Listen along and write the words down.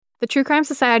The True Crime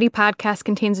Society podcast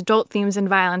contains adult themes and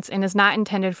violence and is not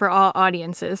intended for all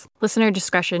audiences. Listener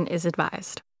discretion is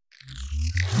advised.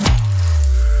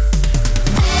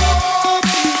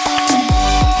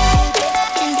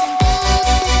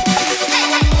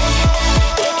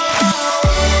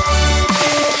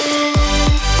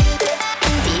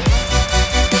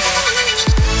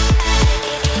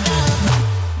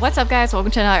 What's up, guys?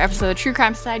 Welcome to another episode of True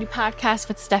Crime Society podcast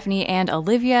with Stephanie and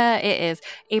Olivia. It is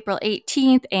April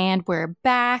 18th, and we're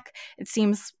back. It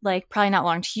seems like probably not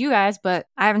long to you guys, but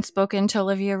I haven't spoken to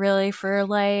Olivia really for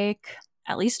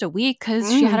at least a week because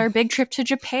she had her big trip to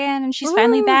Japan and she's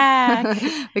finally back.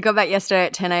 We got back yesterday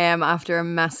at 10 a.m. after a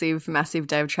massive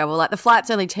day of travel. Like, the flight's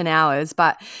only 10 hours,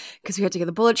 but because we had to get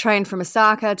the bullet train from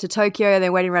Osaka to Tokyo and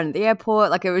then waiting around at the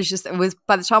airport, it was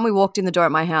by the time we walked in the door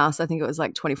at my house, I think it was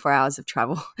like 24 hours of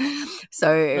travel.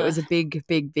 So it was a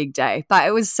big day, but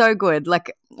it was so good.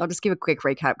 I'll just give a quick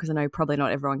recap because I know probably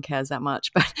not everyone cares that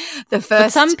much, but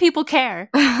But some people care.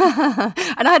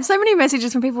 And I had so many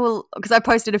messages from people because I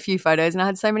posted a few photos and I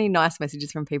had so many nice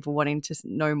messages from people wanting to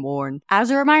know more. And as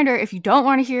a reminder, if you don't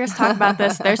want to hear us talk about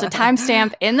this, there's a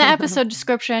timestamp in the episode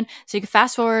description so you can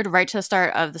fast forward right to the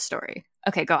start of the story.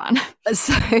 Okay, go on.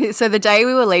 So the day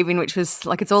we were leaving, which was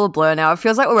it's all a blur now. It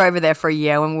feels like we were over there for a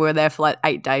year when we were there for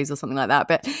 8 days or something like that.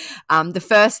 But the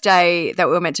first day that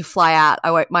we were meant to fly out,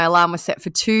 my alarm was set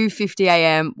for 2:50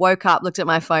 a.m. Woke up, looked at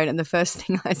my phone, and the first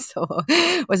thing I saw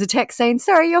was a text saying,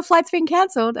 "Sorry, your flight's been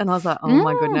cancelled." And I was like, "Oh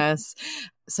my goodness!"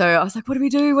 So I was like, "What do we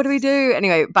do? What do we do?"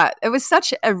 Anyway, but it was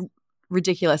such a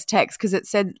ridiculous text because it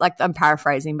said, I'm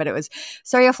paraphrasing, but it was,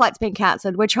 "Sorry, your flight's been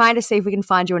cancelled. We're trying to see if we can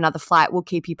find you another flight. We'll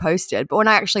keep you posted." But when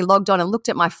I actually logged on and looked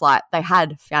at my flight, they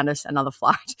had found us another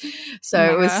flight. So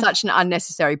it was such an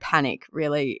unnecessary panic,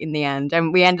 really, in the end.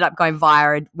 And we ended up going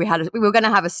via, we were going to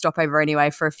have a stopover anyway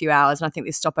for a few hours. And I think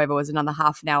this stopover was another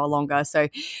half an hour longer. So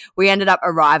we ended up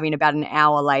arriving about an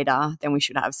hour later than we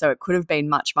should have. So it could have been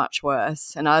much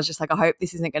worse. And I was just like, I hope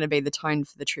this isn't going to be the tone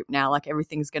for the trip now.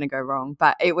 Everything's going to go wrong.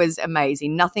 But it was amazing.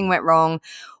 Nothing went wrong.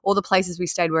 All the places we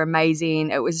stayed were amazing.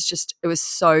 It was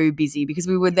so busy because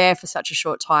we were there for such a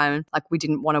short time. We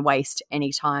didn't want to waste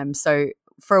any time. So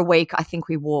for a week, I think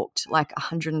we walked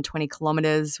 120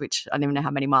 kilometers, which I don't even know how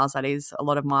many miles that is, a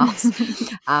lot of miles,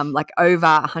 over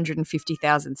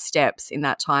 150,000 steps in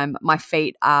that time. My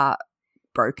feet are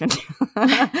broken.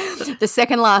 The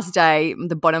second last day,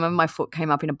 the bottom of my foot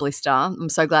came up in a blister. I'm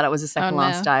so glad it was the second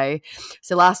last day.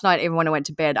 So last night, even when I went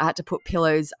to bed, I had to put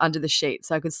pillows under the sheet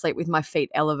so I could sleep with my feet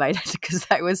elevated because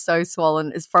they were so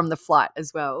swollen. It's from the flight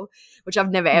as well, which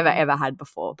I've never, ever had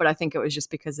before. But I think it was just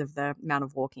because of the amount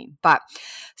of walking. But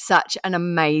such an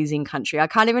amazing country. I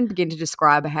can't even begin to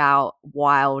describe how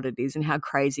wild it is and how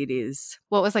crazy it is.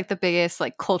 What was the biggest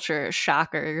culture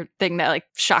shock or thing that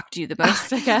shocked you the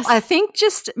most, I guess? I think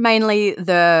just mainly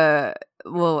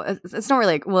it's not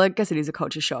really, I guess it is a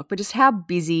culture shock, but just how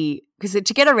busy, because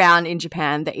to get around in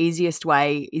Japan, the easiest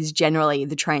way is generally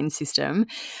the train system.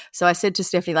 So I said to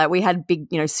Stephanie, we had big,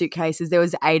 suitcases. There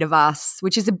was 8 of us,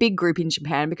 which is a big group in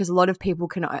Japan because a lot of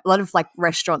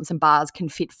restaurants and bars can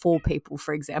fit 4 people,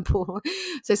 for example.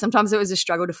 So sometimes it was a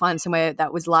struggle to find somewhere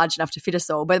that was large enough to fit us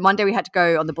all. But one day we had to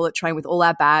go on the bullet train with all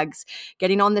our bags,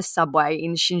 getting on the subway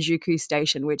in Shinjuku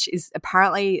Station, which is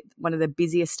apparently one of the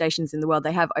busiest stations in the world.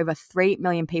 They have over 3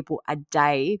 million people a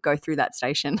day go through that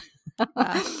station.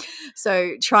 Wow.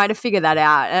 So trying to figure that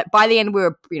out. By the end, we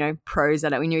were, pros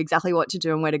at it. We knew exactly what to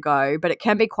do and where to go, but it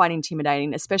can be quite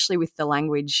intimidating, especially with the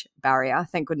language barrier.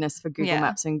 Thank goodness for Google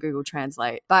Maps and Google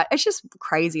Translate. But it's just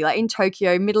crazy. In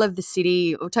Tokyo, middle of the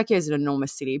city, Tokyo is an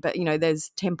enormous city, but,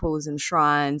 there's temples and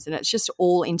shrines and it's just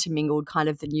all intermingled, kind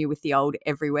of the new with the old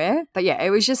everywhere. But yeah, it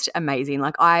was just amazing.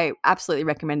 I absolutely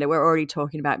recommend it. We're already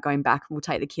talking about going back. We'll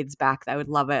take the kids back. They would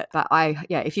love it. But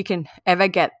if you can ever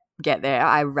get there,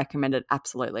 I recommend it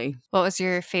absolutely. What was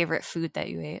your favorite food that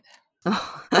you ate?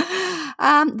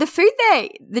 The food there,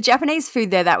 the Japanese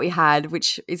food there that we had,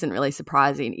 which isn't really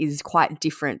surprising, is quite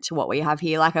different to what we have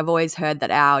here. I've always heard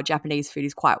that our Japanese food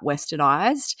is quite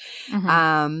westernized.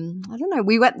 I don't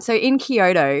know. So in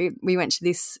Kyoto, we went to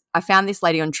this, I found this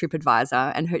lady on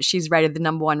TripAdvisor and she's rated the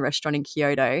 #1 restaurant in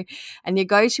Kyoto, and you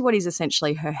go to what is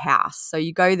essentially her house. So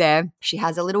you go there, she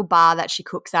has a little bar that she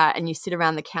cooks at and you sit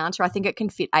around the counter. I think it can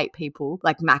fit 8 people,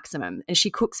 maximum, and she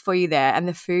cooks for you there, and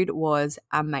the food was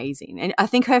amazing. amazing. And I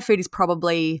think her food is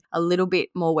probably a little bit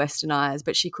more westernized,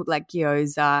 but she cooked like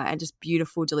gyoza and just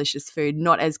beautiful, delicious food,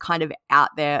 not as kind of out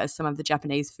there as some of the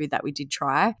Japanese food that we did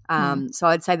try. So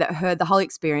I'd say that the whole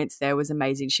experience there was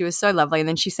amazing. She was so lovely. And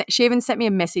then she even sent me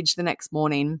a message the next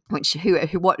morning, which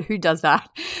who does that?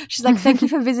 She's like, thank you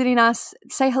for visiting us.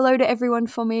 Say hello to everyone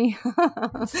for me.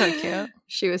 So cute.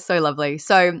 She was so lovely.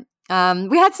 So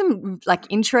we had some like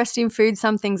interesting food,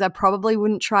 some things I probably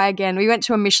wouldn't try again. We went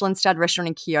to a Michelin-starred restaurant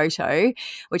in Kyoto,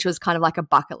 which was kind of like a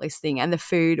bucket list thing. And the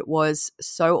food was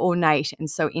so ornate and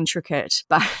so intricate.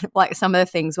 But like some of the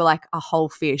things were like a whole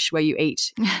fish where you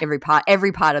eat every part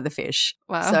of the fish.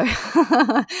 Wow.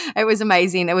 So it was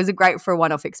amazing. It was for a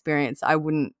one-off experience. I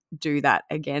wouldn't do that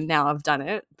again. Now I've done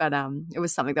it, but it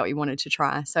was something that we wanted to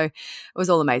try. So it was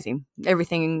all amazing.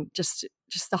 Everything just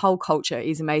the whole culture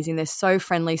is amazing. They're so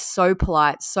friendly, so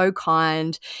polite, so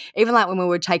kind. Even like when we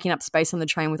were taking up space on the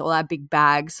train with all our big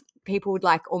bags, people would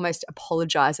like almost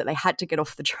apologize that they had to get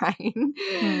off the train.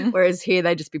 Whereas here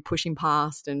they'd just be pushing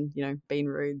past and, being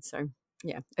rude. So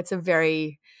yeah, it's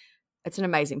an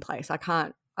amazing place. I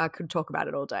could talk about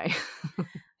it all day.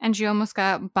 And you almost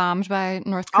got bombed by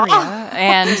North Korea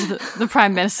and the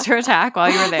prime minister attack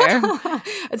while you were there.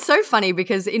 It's so funny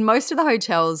because in most of the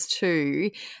hotels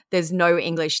too, there's no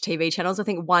English TV channels. I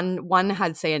think one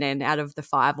had CNN out of the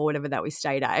 5 or whatever that we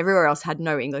stayed at. Everywhere else had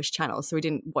no English channels, so we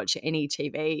didn't watch any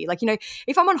TV. Like,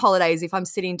 if I'm on holidays, if I'm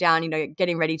sitting down,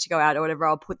 getting ready to go out or whatever,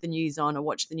 I'll put the news on or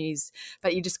watch the news.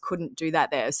 But you just couldn't do that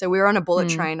there. So we were on a bullet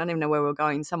train. I don't even know where we were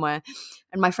going, somewhere.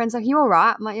 And my friend's like, you all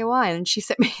right? I'm like, yeah, why? And she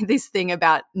sent me this thing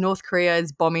about North Korea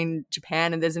is bombing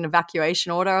Japan and there's an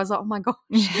evacuation order. I was like, oh my gosh.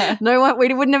 Yeah. No one,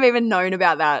 we wouldn't have even known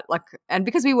about that. Like, and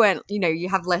because we weren't, you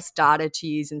have less data to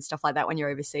use and stuff like that when you're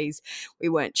overseas, we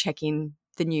weren't checking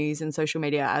the news and social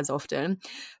media as often.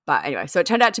 But anyway, so it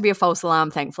turned out to be a false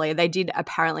alarm, thankfully. They did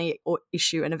apparently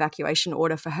issue an evacuation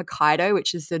order for Hokkaido,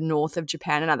 which is the north of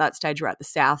Japan, and at that stage we're at the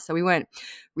south, so we weren't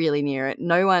really near it.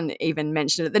 No one even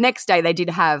mentioned it. The next day they did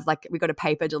have, we got a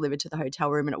paper delivered to the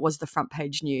hotel room and it was the front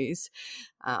page news,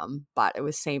 but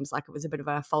seems like it was a bit of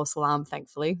a false alarm,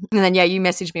 thankfully. And then, you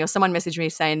messaged me, or someone messaged me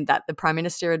saying that the Prime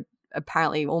Minister had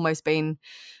apparently almost been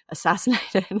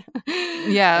assassinated.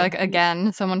 Yeah,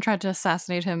 again, someone tried to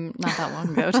assassinate him not that long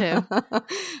ago too.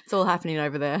 It's all happening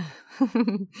over there.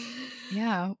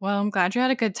 Yeah, well, I'm glad you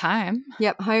had a good time.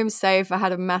 Yep, home safe. I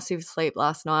had a massive sleep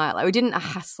last night. We didn't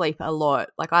sleep a lot.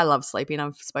 I love sleeping.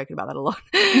 I've spoken about that a lot.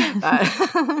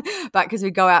 But because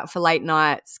we go out for late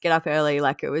nights, get up early,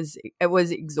 it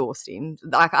was exhausting.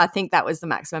 I think that was the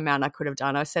maximum amount I could have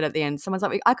done. I said at the end, someone's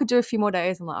like, I could do a few more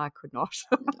days. I'm like, I could not.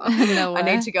 No way. I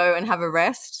need to go and have a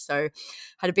rest. So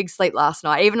had a big sleep last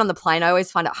night. Even on the plane, I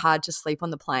always find it hard to sleep on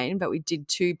the plane, but we did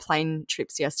 2 plane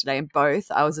trips yesterday and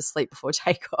both I was asleep before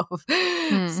takeoff.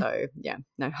 So yeah,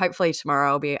 no, hopefully tomorrow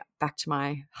I'll be back to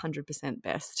my 100%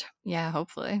 best. Yeah,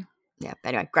 hopefully. Yeah, but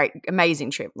anyway, great, amazing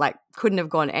trip. Couldn't have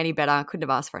gone any better. Couldn't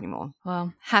have asked for any more.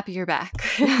 Well, happy you're back.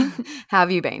 How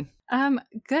have you been?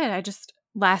 Good.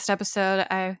 Last episode,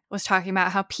 I was talking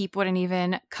about how Peep wouldn't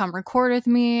even come record with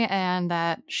me and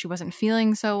that she wasn't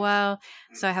feeling so well.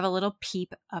 So I have a little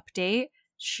Peep update.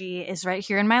 She is right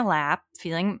here in my lap,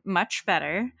 feeling much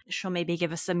better. She'll maybe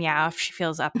give us a meow if she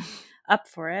feels up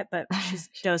for it, but she's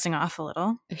dozing off a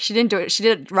little. She didn't do it. She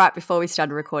did it right before we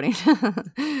started recording.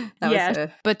 That was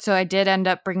her. But so I did end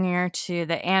up bringing her to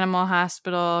the animal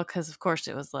hospital because, of course,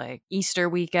 it was Easter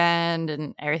weekend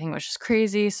and everything was just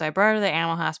crazy. So I brought her to the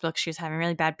animal hospital because she was having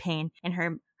really bad pain in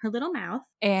her little mouth.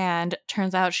 And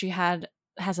turns out she has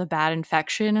a bad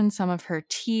infection in some of her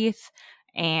teeth.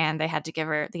 And they gave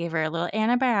her a little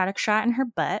antibiotic shot in her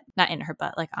butt, not in her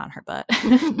butt, on her butt,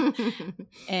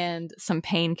 and some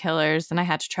painkillers. And I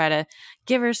had to try to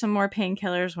give her some more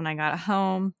painkillers when I got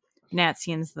home. Now it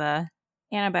seems the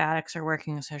antibiotics are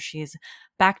working, so she's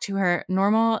back to her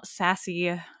normal,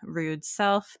 sassy, rude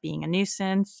self, being a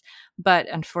nuisance. But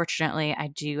unfortunately, I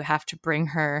do have to bring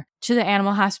her to the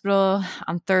animal hospital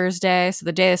on Thursday. So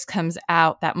the day this comes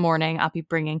out, that morning, I'll be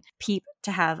bringing Peep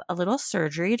to have a little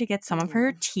surgery to get some of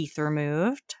her teeth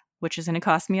removed, which is going to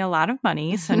cost me a lot of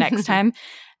money. So next time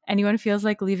anyone feels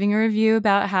like leaving a review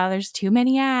about how there's too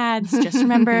many ads, just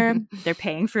remember they're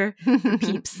paying for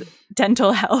Peep's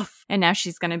dental health. And now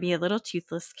she's going to be a little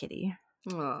toothless kitty.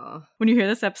 Aww. When you hear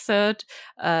this episode,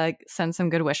 send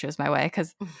some good wishes my way.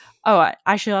 Because,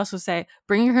 I should also say,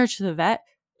 bringing her to the vet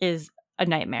is a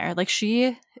nightmare.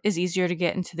 She is easier to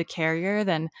get into the carrier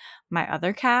than my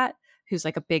other cat, who's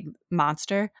a big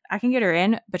monster. I can get her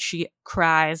in, but she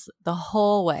cries the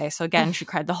whole way. So again, she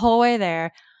cried the whole way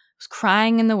there. Was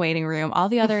crying in the waiting room. All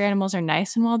the other animals are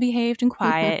nice and well behaved and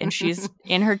quiet, and she's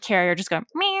in her carrier just going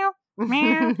meow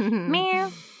Meow,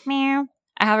 meow, meow.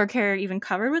 I have her carrier even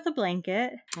covered with a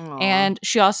blanket. Aww. And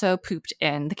she also pooped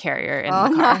in the carrier in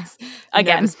the car. Nice.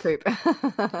 Again. Nervous poop.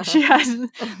 She has.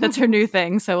 That's her new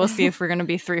thing. So we'll see if we're going to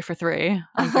be 3 for 3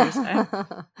 on Thursday.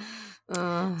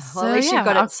 Well, at least you've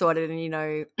got it sorted and you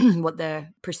know what the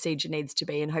procedure needs to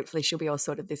be, and hopefully she'll be all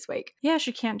sorted this week. Yeah,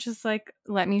 she can't just like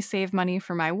let me save money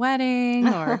for my wedding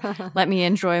or let me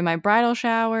enjoy my bridal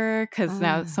shower, because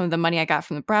now some of the money I got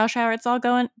from the bridal shower, it's all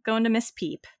going to Miss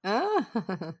Peep.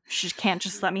 She can't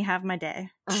just let me have my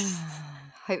day.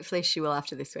 Hopefully she will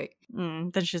after this week.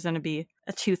 Then she's going to be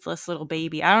a toothless little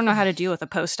baby. I don't know how to deal with a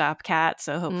post-op cat,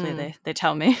 so hopefully they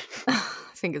tell me.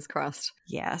 Fingers crossed.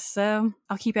 Yeah, so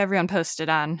I'll keep everyone posted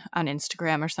on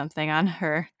Instagram or something on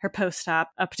her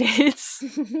post-op updates.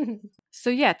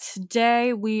 So yeah,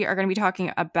 today we are going to be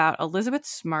talking about Elizabeth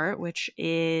Smart, which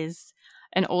is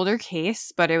an older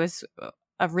case, but it was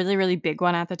a really, really big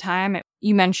one at the time.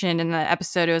 You mentioned in the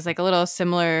episode it was like a little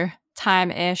similar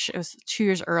time-ish. It was 2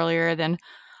 years earlier than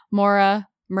Maura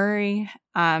Murray.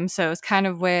 So it was kind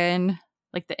of when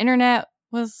like the internet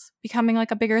was becoming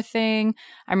like a bigger thing.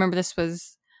 I remember this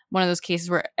was one of those cases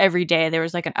where every day there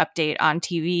was like an update on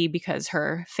TV because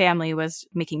her family was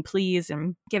making pleas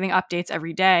and giving updates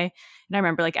every day. And I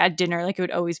remember like at dinner, like it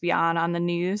would always be on the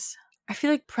news. I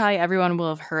feel like probably everyone will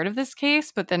have heard of this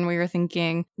case, but then we were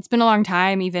thinking it's been a long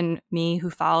time, even me who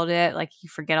followed it, like you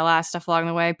forget a lot of stuff along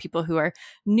the way. People who are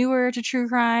newer to true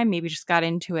crime maybe just got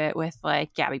into it with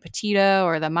like Gabby Petito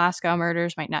or the Moscow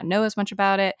murders, might not know as much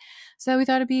about it. So we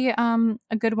thought it'd be a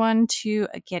good one to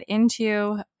get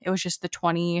into. It was just the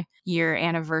 20-year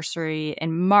anniversary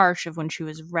in March of when she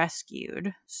was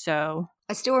rescued. So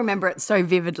I still remember it so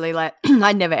vividly. Like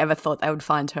I never ever thought they would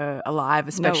find her alive,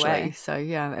 especially. No way. So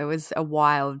yeah, it was a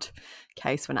wild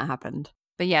case when it happened.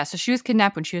 But yeah, so she was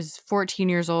kidnapped when she was 14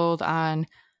 years old on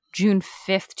June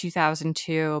 5th,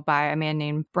 2002 by a man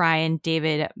named Brian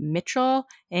David Mitchell.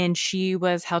 And she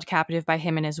was held captive by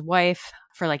him and his wife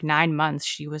for like 9 months.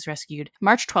 She was rescued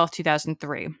March 12th,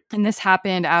 2003. And this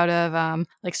happened out of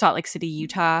like Salt Lake City,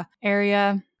 Utah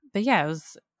area. But yeah, it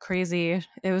was crazy.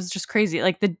 It was just crazy.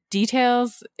 Like the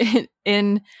details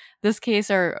in this case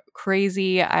are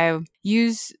crazy. I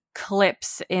use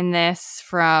clips in this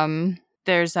from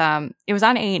there's it was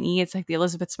on A&E. It's like the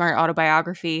Elizabeth Smart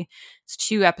autobiography. It's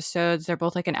 2 episodes. They're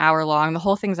both like an hour long. The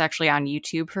whole thing's actually on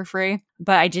YouTube for free.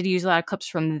 But I did use a lot of clips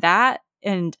from that,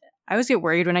 and I always get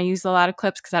worried when I use a lot of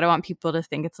clips because I don't want people to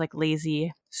think it's like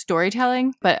lazy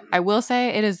storytelling. But I will say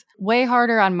it is way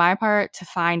harder on my part to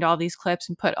find all these clips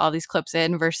and put all these clips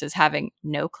in versus having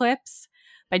no clips.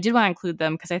 But I did want to include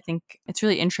them because I think it's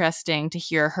really interesting to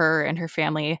hear her and her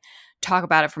family talk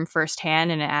about it from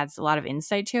firsthand, and it adds a lot of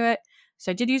insight to it.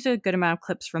 So I did use a good amount of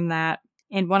clips from that.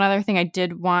 And one other thing I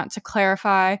did want to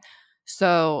clarify.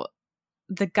 So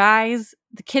the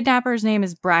kidnapper's name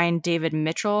is Brian David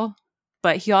Mitchell,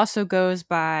 but he also goes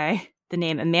by the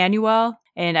name Emmanuel.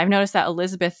 And I've noticed that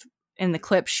Elizabeth, in the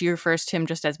clip, she refers to him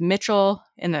just as Mitchell.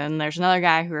 And then there's another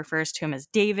guy who refers to him as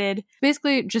David.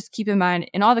 Basically, just keep in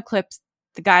mind, in all the clips,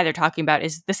 the guy they're talking about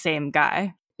is the same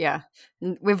guy. Yeah.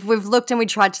 We've looked and we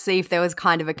tried to see if there was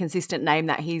kind of a consistent name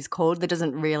that he's called. There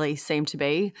doesn't really seem to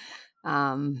be.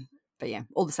 But yeah,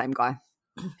 all the same guy.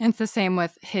 And it's the same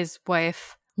with his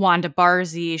wife, Wanda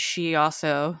Barzee. She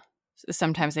also,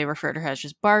 sometimes they refer to her as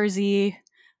just Barzee,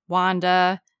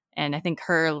 Wanda, and I think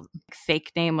her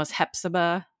fake name was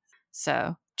Hepzibah.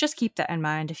 So just keep that in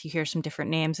mind if you hear some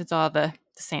different names. It's all the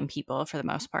same people for the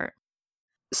most part.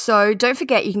 So don't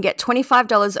forget, you can get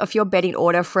 $25 off your bedding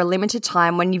order for a limited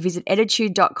time when you visit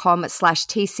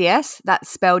ettitude.com/TCS. That's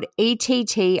spelled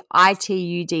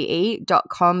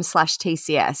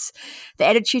ETTITUDE.com/TCS. The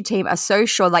Ettitude team are so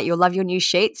sure that you'll love your new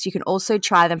sheets. You can also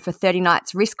try them for 30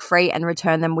 nights risk-free and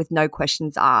return them with no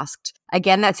questions asked.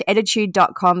 Again, that's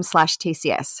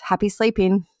ettitude.com/TCS. Happy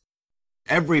sleeping.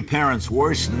 Every parent's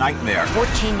worst nightmare.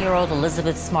 14-year-old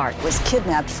Elizabeth Smart was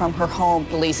kidnapped from her home.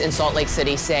 Police in Salt Lake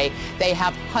City say they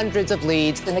have hundreds of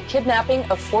leads in the kidnapping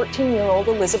of 14-year-old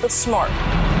Elizabeth Smart.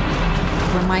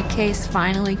 When my case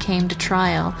finally came to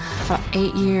trial, about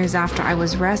 8 years after I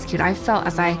was rescued, I felt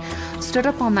as I stood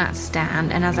up on that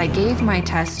stand and as I gave my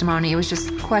testimony, it was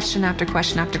just question after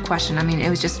question after question. I mean,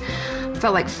 it was just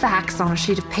felt like facts on a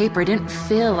sheet of paper. It didn't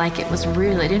feel like it was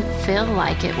real. It didn't feel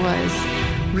like it was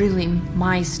really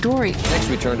my story. Next,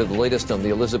 we turn to the latest on the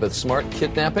Elizabeth Smart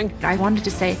kidnapping. I wanted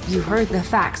to say, you heard the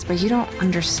facts, but you don't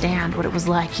understand what it was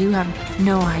like. You have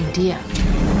no idea.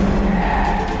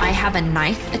 I have a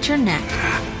knife at your neck.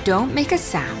 Don't make a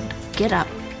sound. Get up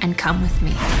and come with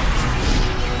me.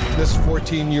 This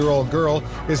 14-year-old girl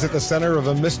is at the center of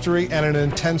a mystery and an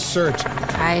intense search.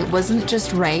 I wasn't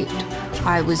just raped,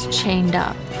 I was chained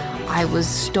up. I was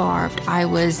starved. I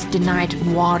was denied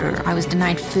water. I was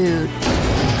denied food.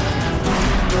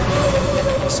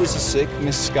 This is a sick,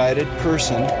 misguided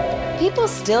person. People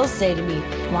still say to me,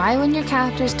 why when your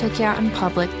captors took you out in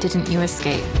public didn't you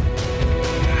escape?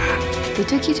 They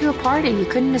took you to a party. You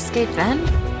couldn't escape then?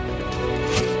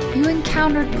 You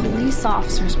encountered police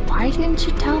officers. Why didn't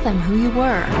you tell them who you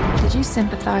were? Did you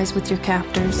sympathize with your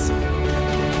captors?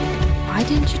 Why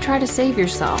didn't you try to save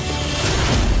yourself?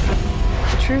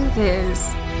 The truth is,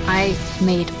 I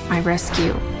made my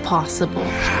rescue possible.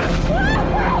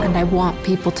 And I want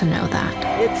people to know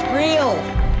that. it's real.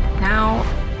 Now,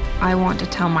 I want to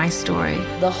tell my story.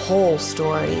 The whole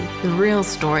story. The real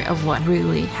story of what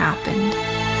really happened.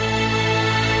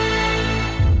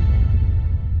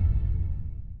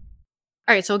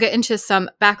 All right, so we'll get into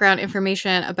some background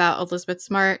information about Elizabeth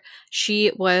Smart.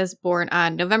 She was born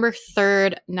on November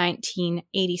 3rd,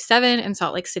 1987 in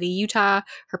Salt Lake City, Utah.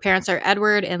 Her parents are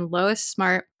Edward and Lois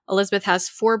Smart. Elizabeth has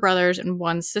 4 brothers and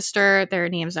 1 sister. Their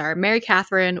names are Mary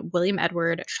Catherine, William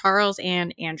Edward, Charles,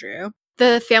 and Andrew.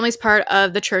 The family's part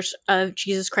of the Church of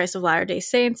Jesus Christ of Latter-day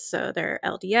Saints, so they're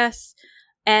LDS.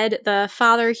 Ed, the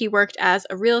father, he worked as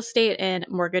a real estate and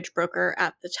mortgage broker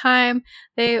at the time.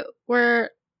 They were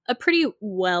a pretty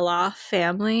well-off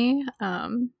family.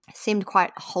 Seemed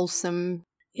quite wholesome.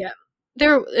 Yeah.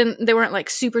 They weren't like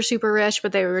super, super rich,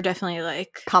 but they were definitely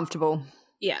like Comfortable.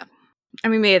 Yeah. I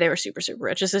mean, maybe they were super, super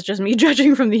rich. This is just me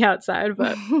judging from the outside,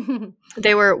 but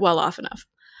they were well off enough.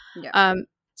 Yeah.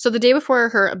 So the day before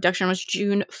her abduction was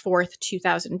June 4th,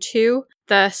 2002.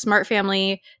 The Smart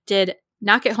family did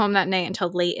not get home that night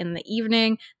until late in the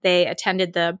evening. They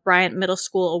attended the Bryant Middle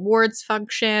School awards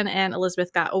function, and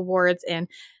Elizabeth got awards in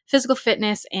physical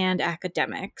fitness and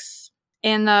academics.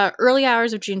 In the early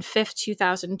hours of June 5th,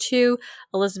 2002,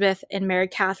 Elizabeth and Mary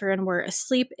Catherine were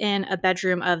asleep in a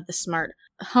bedroom of the Smart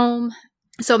home.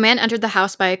 So a man entered the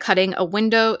house by cutting a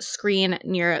window screen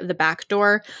near the back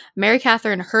door. Mary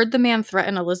Catherine heard the man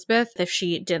threaten Elizabeth if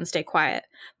she didn't stay quiet.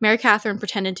 Mary Catherine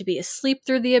pretended to be asleep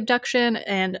through the abduction,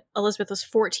 and Elizabeth was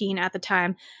 14 at the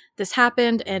time this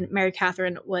happened, and Mary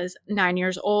Catherine was 9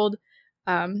 years old.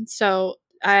 So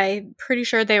I'm pretty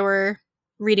sure they were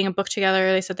reading a book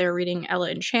together. They said they were reading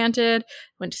Ella Enchanted,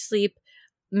 went to sleep.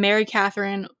 Mary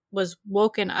Catherine was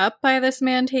woken up by this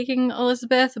man taking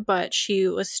Elizabeth, but she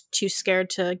was too scared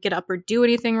to get up or do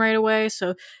anything right away,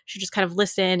 so she just kind of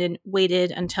listened and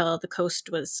waited until the coast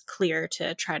was clear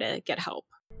to try to get help.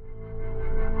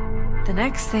 The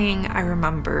next thing I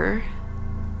remember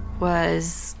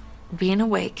was being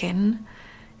awakened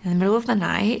in the middle of the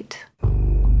night,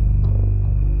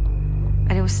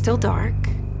 and it was still dark,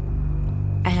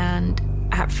 and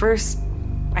at first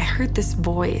I heard this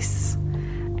voice.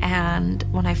 And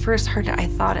when I first heard it, I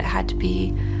thought it had to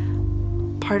be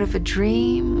part of a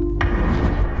dream.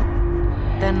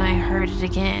 Then I heard it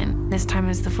again. This time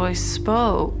as the voice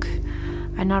spoke,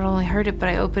 I not only heard it, but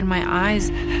I opened my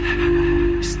eyes.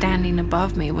 Standing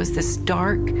above me was this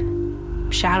dark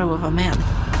shadow of a man.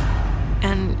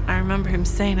 And I remember him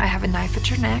saying, I have a knife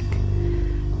at your neck.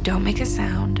 Don't make a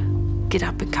sound. Get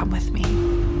up and come with me.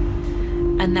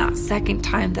 And that second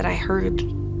time that I heard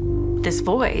this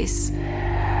voice,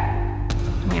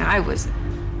 I mean, I was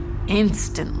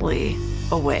instantly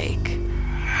awake.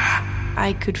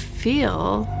 I could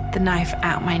feel the knife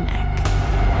at my neck.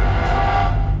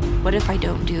 What if I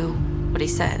don't do what he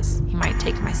says? He might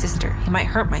take my sister. He might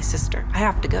hurt my sister. I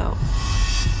have to go.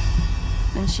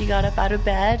 And she got up out of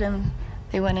bed and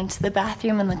they went into the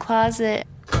bathroom and the closet.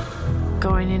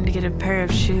 Going in to get a pair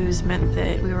of shoes meant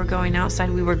that we were going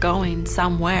outside. We were going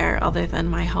somewhere other than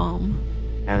my home.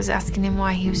 I was asking him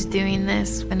why he was doing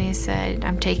this when he said,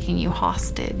 I'm taking you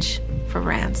hostage for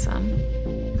ransom.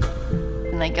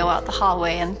 And they go out the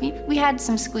hallway, and we had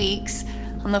some squeaks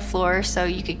on the floor so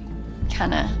you could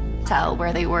kind of tell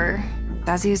where they were.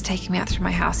 As he was taking me out through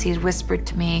my house, he had whispered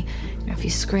to me, if you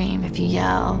scream, if you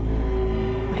yell,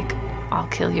 like, I'll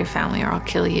kill your family or I'll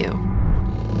kill you.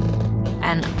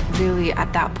 And really,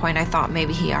 at that point, I thought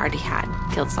maybe he already had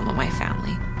killed some of my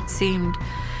family. It seemed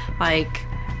like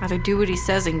either do what he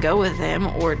says and go with him,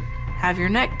 or have your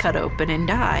neck cut open and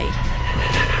die.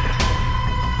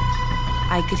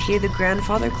 I could hear the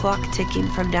grandfather clock ticking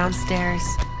from downstairs.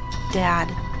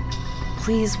 Dad,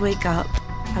 please wake up.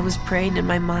 I was praying in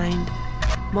my mind.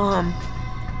 Mom,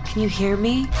 can you hear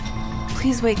me?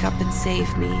 Please wake up and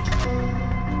save me.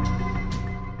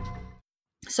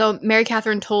 So Mary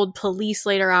Catherine told police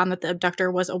later on that the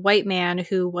abductor was a white man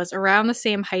who was around the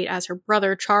same height as her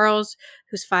brother, Charles,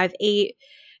 who's 5'8".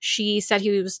 She said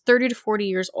he was 30 to 40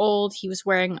 years old. He was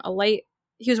wearing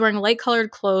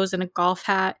light-colored clothes and a golf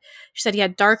hat. She said he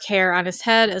had dark hair on his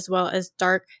head as well as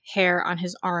dark hair on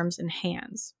his arms and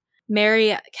hands.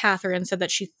 Mary Catherine said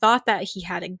that she thought that he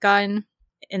had a gun.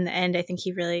 In the end, I think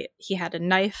he had a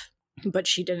knife, but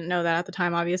she didn't know that at the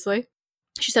time, obviously.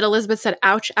 She said Elizabeth said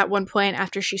ouch at one point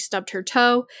after she stubbed her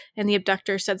toe, and the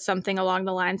abductor said something along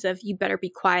the lines of, "You better be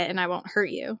quiet and I won't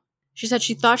hurt you." She said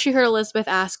she thought she heard Elizabeth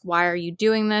ask, "Why are you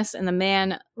doing this?" and the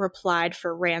man replied,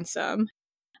 "For ransom."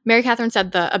 Mary Catherine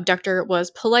said the abductor was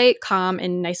polite, calm,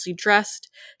 and nicely dressed.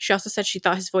 She also said she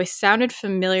thought his voice sounded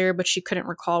familiar, but she couldn't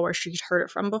recall where she'd heard it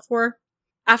from before.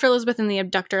 After Elizabeth and the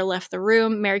abductor left the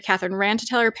room, Mary Catherine ran to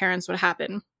tell her parents what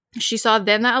happened. She saw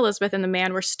then that Elizabeth and the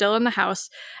man were still in the house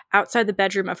outside the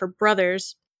bedroom of her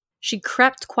brothers. She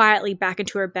crept quietly back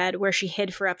into her bed where she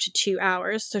hid for up to 2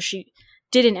 hours, so she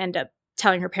didn't end up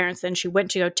telling her parents then. She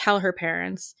went to go tell her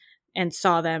parents and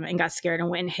saw them and got scared and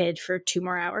went and hid for 2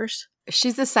 more hours.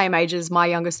 She's the same age as my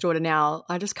youngest daughter now.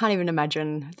 I just can't even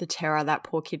imagine the terror that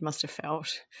poor kid must have felt.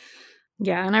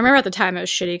 Yeah, and I remember at the time it was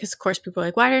shitty because, of course, people were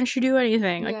like, why didn't she do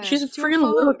anything? Like, she's a freaking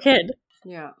little kid.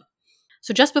 Yeah.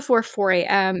 So just before 4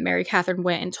 a.m., Mary Catherine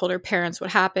went and told her parents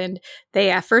what happened. They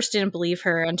at first didn't believe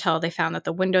her until they found that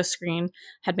the window screen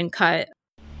had been cut.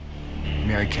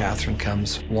 Mary Catherine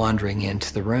comes wandering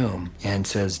into the room and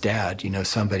says, "Dad,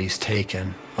 somebody's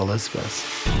taken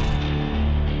Elizabeth."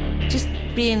 Just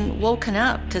being woken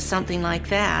up to something like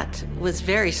that was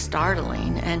very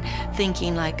startling, and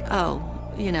thinking like, oh,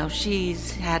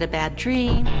 she's had a bad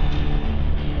dream.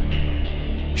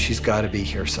 She's got to be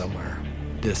here somewhere.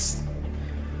 This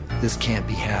can't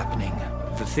be happening.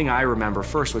 The thing I remember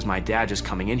first was my dad just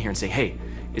coming in here and saying, "Hey,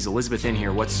 is Elizabeth in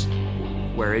here?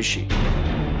 Where is she?"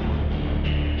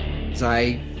 As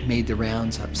I made the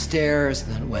rounds upstairs,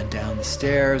 and then went down the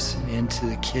stairs and into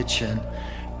the kitchen,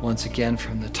 once again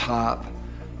from the top,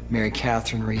 Mary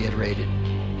Catherine reiterated,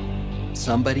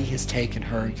 "Somebody has taken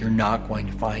her. You're not going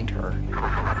to find her."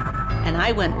 And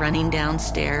I went running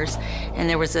downstairs, and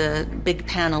there was a big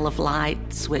panel of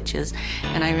light switches,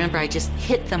 and I remember I just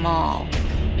hit them all.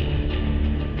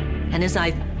 And as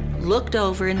I looked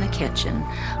over in the kitchen,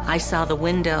 I saw the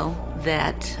window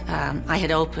that I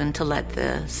had opened to let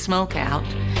the smoke out.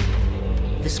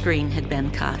 The screen had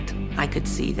been cut. I could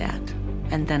see that.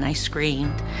 And then I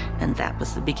screamed, and that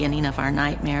was the beginning of our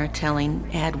nightmare, telling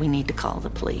Ed we need to call the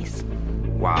police.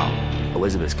 Wow,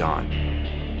 Elizabeth's gone.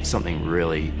 Something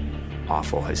really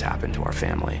awful has happened to our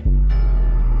family.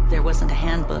 There wasn't a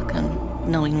handbook on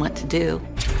knowing what to do.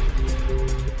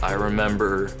 I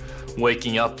remember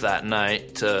waking up that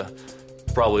night to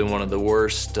probably one of the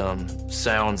worst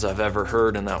sounds I've ever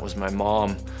heard, and that was my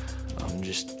mom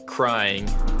just crying.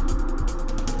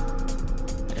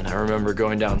 And I remember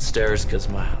going downstairs because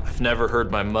I've never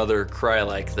heard my mother cry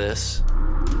like this.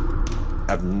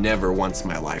 I've never once in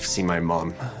my life seen my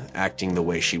mom acting the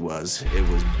way she was. It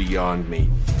was beyond me.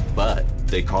 But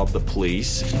they called the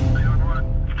police.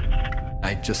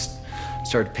 I just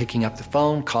started picking up the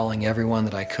phone, calling everyone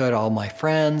that I could, all my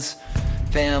friends,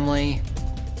 family,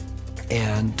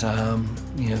 and,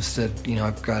 said,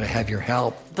 I've got to have your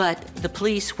help. But the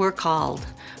police were called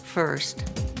first.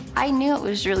 I knew it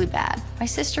was really bad. My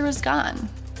sister was gone.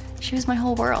 She was my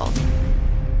whole world.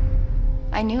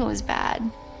 I knew it was bad.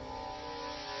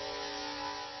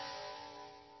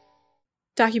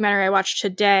 Documentary I watched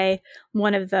today,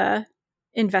 one of the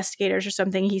investigators or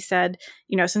something, he said,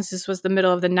 since this was the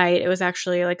middle of the night, it was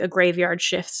actually like a graveyard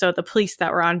shift. So the police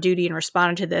that were on duty and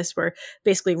responded to this were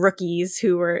basically rookies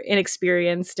who were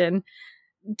inexperienced and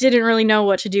didn't really know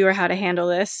what to do or how to handle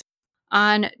this.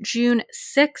 On June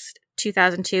 6th,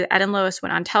 2002, Ed and Lois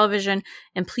went on television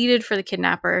and pleaded for the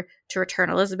kidnapper to return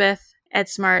Elizabeth. Ed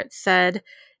Smart said,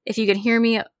 "If you can hear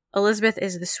me, Elizabeth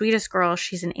is the sweetest girl.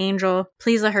 She's an angel.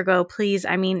 Please let her go, please.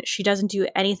 I mean, she doesn't do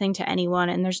anything to anyone,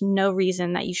 and there's no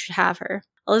reason that you should have her.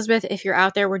 Elizabeth, if you're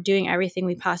out there, we're doing everything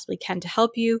we possibly can to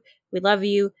help you. We love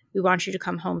you. We want you to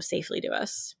come home safely to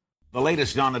us." The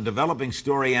latest on a developing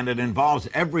story, and it involves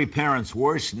every parent's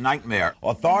worst nightmare.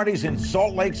 Authorities in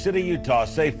Salt Lake City, Utah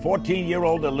say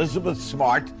 14-year-old Elizabeth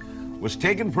Smart was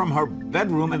taken from her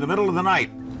bedroom in the middle of the night.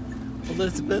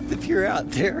 Elizabeth, if you're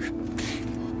out there,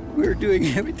 we're doing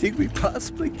everything we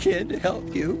possibly can to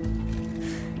help you.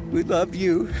 We love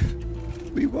you.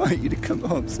 We want you to come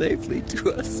home safely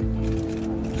to us.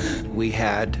 We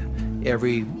had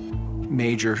every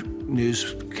major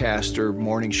newscaster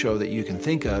morning show that you can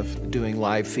think of doing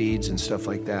live feeds and stuff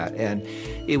like that. And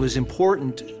it was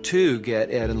important to get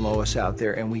Ed and Lois out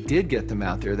there, and we did get them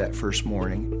out there that first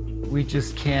morning. We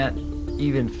just can't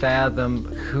even fathom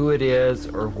who it is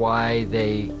or why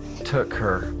they took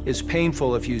her. It's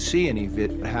painful if you see any of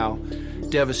it, how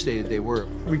devastated they were.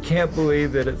 We can't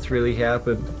believe that it's really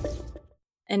happened.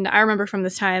 And I remember from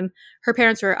this time, her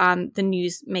parents were on the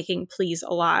news making pleas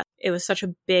a lot. It was such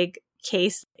a big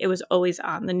case. It was always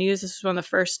on the news. This was one of the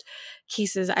first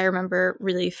cases I remember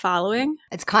really following.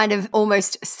 It's kind of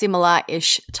almost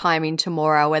similar-ish timing to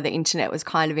Maura, where the internet was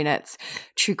kind of in its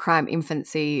true crime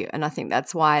infancy. And I think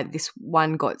that's why this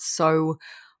one got so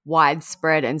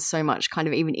widespread and so much kind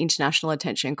of even international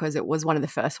attention, because it was one of the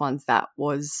first ones that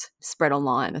was spread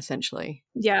online, essentially.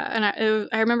 Yeah, and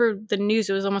I remember the news,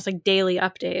 it was almost like daily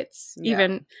updates. Yeah.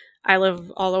 Even I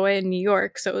live all the way in New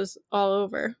York, so it was all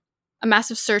over. A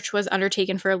massive search was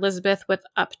undertaken for Elizabeth with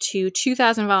up to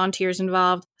 2,000 volunteers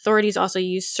involved. Authorities also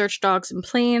used search dogs and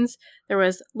planes. There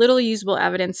was little usable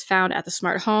evidence found at the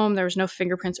Smart home. There was no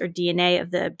fingerprints or DNA of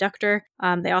the abductor.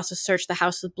 They also searched the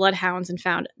house with bloodhounds and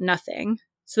found nothing.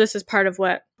 So this is part of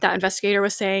what that investigator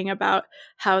was saying about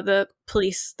how the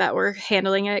police that were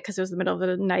handling it, because it was the middle of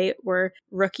the night, were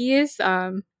rookies.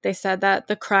 They said that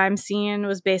the crime scene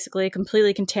was basically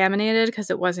completely contaminated because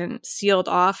it wasn't sealed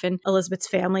off, and Elizabeth's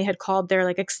family had called their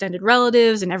extended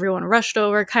relatives and everyone rushed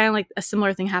over. Kind of like a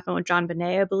similar thing happened with John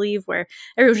Bonet, I believe, where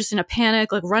everyone was just in a panic,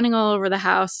 running all over the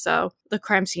house. So the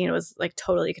crime scene was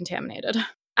totally contaminated.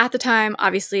 At the time,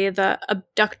 obviously, the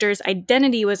abductor's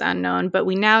identity was unknown, but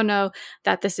we now know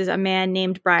that this is a man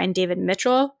named Brian David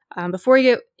Mitchell. Before we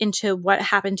get into what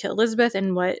happened to Elizabeth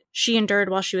and what she endured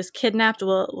while she was kidnapped,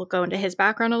 we'll go into his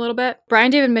background a little bit. Brian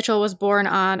David Mitchell was born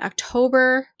on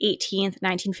October 18th,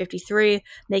 1953,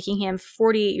 making him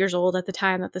 48 years old at the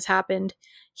time that this happened.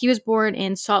 He was born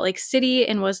in Salt Lake City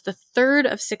and was the third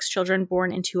of 6 children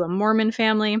born into a Mormon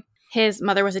family. His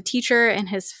mother was a teacher and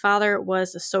his father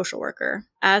was a social worker.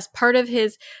 As part of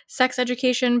his sex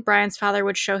education, Brian's father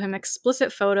would show him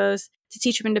explicit photos. To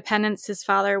teach him independence, his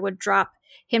father would drop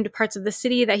him to parts of the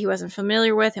city that he wasn't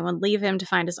familiar with and would leave him to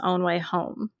find his own way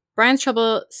home. Brian's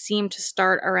trouble seemed to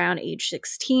start around age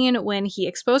 16 when he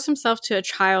exposed himself to a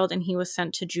child and he was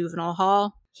sent to juvenile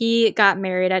hall. He got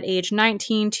married at age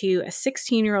 19 to a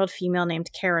 16-year-old female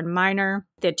named Karen Miner.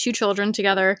 They had 2 children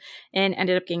together and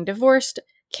ended up getting divorced.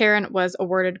 Karen was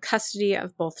awarded custody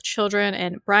of both children,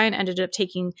 and Brian ended up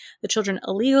taking the children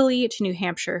illegally to New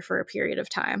Hampshire for a period of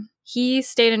time. He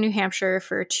stayed in New Hampshire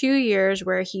for 2 years,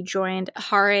 where he joined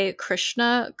Hare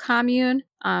Krishna commune,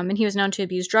 and he was known to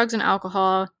abuse drugs and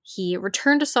alcohol. He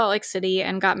returned to Salt Lake City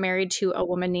and got married to a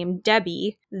woman named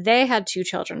Debbie. They had 2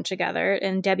 children together,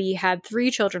 and Debbie had 3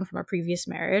 children from a previous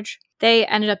marriage. They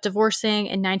ended up divorcing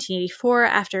in 1984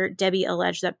 after Debbie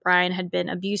alleged that Brian had been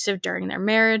abusive during their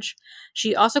marriage.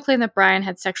 She also claimed that Brian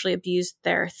had sexually abused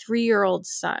their 3-year-old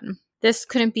son. This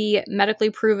couldn't be medically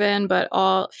proven, but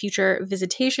all future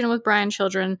visitation with Brian's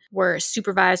children were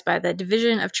supervised by the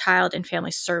Division of Child and Family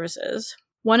Services.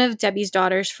 One of Debbie's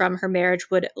daughters from her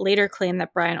marriage would later claim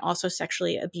that Brian also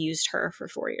sexually abused her for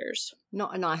 4 years.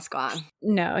 Not a nice guy.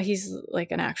 No, he's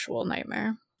an actual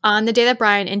nightmare. On the day that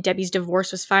Brian and Debbie's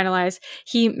divorce was finalized,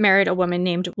 he married a woman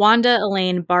named Wanda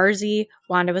Elaine Barzy.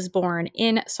 Wanda was born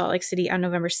in Salt Lake City on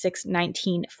November 6,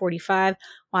 1945.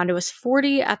 Wanda was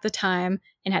 40 at the time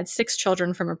and had 6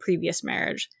 children from a previous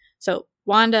marriage. So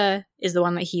Wanda is the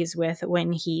one that he is with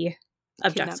when he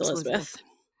abducts Elizabeth.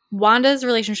 Wanda's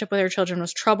relationship with her children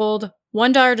was troubled.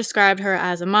 One daughter described her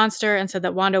as a monster and said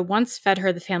that Wanda once fed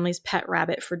her the family's pet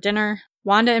rabbit for dinner.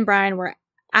 Wanda and Brian were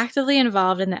actively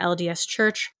involved in the LDS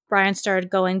Church. Brian started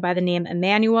going by the name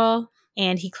Emmanuel,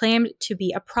 and he claimed to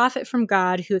be a prophet from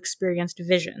God who experienced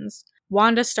visions.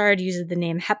 Wanda started using the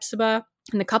name Hepzibah,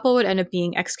 and the couple would end up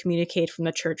being excommunicated from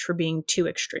the church for being too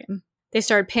extreme. They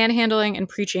started panhandling and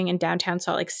preaching in downtown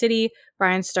Salt Lake City.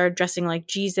 Brian started dressing like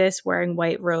Jesus, wearing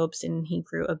white robes, and he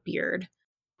grew a beard.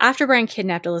 After Brian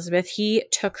kidnapped Elizabeth, he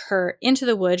took her into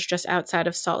the woods just outside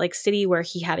of Salt Lake City where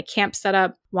he had a camp set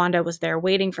up. Wanda was there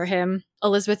waiting for him.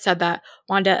 Elizabeth said that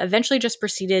Wanda eventually just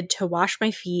proceeded to wash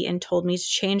my feet and told me to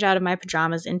change out of my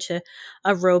pajamas into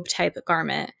a robe-type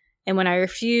garment. And when I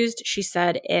refused, she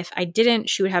said if I didn't,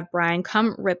 she would have Brian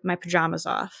come rip my pajamas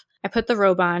off. I put the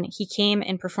robe on. He came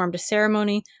and performed a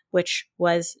ceremony, which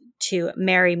was to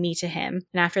marry me to him.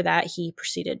 And after that, he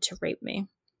proceeded to rape me.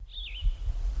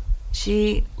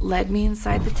 She led me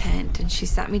inside the tent and she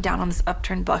sat me down on this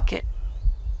upturned bucket.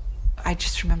 I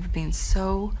just remember being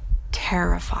so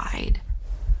terrified.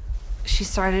 She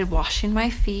started washing my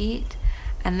feet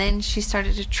and then she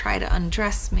started to try to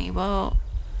undress me. Well,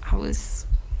 I was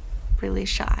really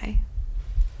shy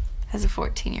as a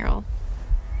 14-year-old.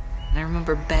 And I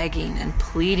remember begging and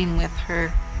pleading with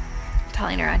her,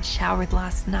 telling her I'd showered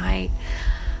last night,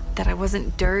 that I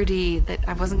wasn't dirty, that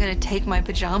I wasn't going to take my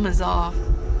pajamas off.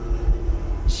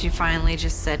 She finally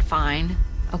just said, fine,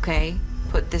 okay,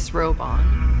 put this robe on.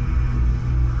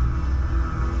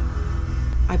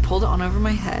 I pulled it on over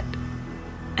my head,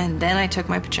 and then I took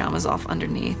my pajamas off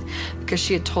underneath because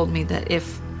she had told me that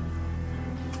if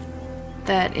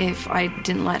I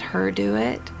didn't let her do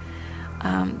it,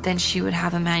 then she would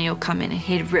have Emmanuel come in and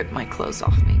he'd rip my clothes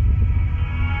off me.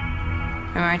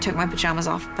 Remember, I took my pajamas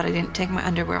off, but I didn't take my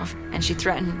underwear off. And she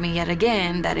threatened me yet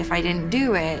again that if I didn't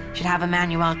do it, she'd have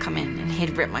Emmanuel come in and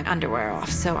he'd rip my underwear off.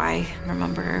 So I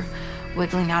remember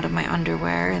wiggling out of my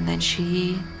underwear, and then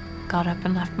she got up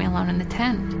and left me alone in the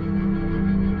tent.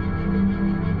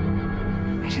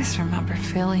 I just remember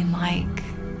feeling like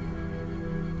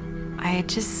I had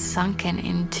just sunken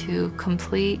into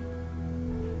complete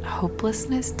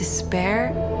hopelessness,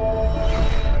 despair.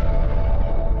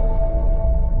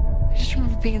 I just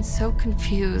remember being so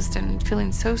confused and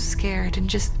feeling so scared and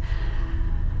just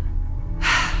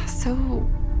so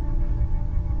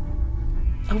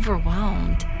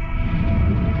overwhelmed.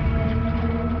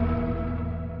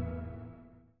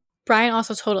 Brian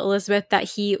also told Elizabeth that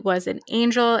he was an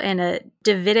angel and a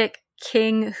Davidic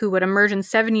king who would emerge in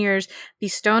 7 years, be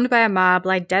stoned by a mob,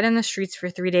 lie dead in the streets for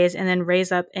 3 days, and then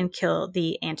raise up and kill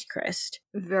the Antichrist.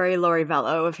 Very Lori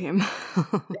Vallow of him.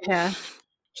 Yeah.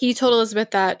 He told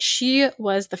Elizabeth that she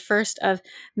was the first of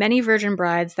many virgin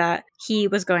brides that he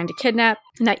was going to kidnap,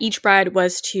 and that each bride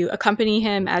was to accompany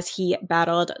him as he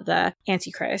battled the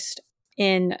Antichrist.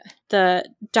 In the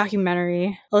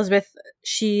documentary, Elizabeth,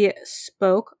 she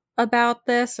spoke about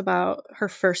this, about her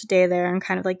first day there and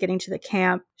kind of like getting to the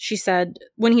camp. She said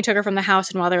when he took her from the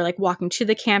house and while they were like walking to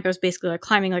the camp, it was basically like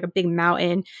climbing like a big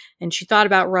mountain, and she thought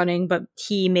about running, but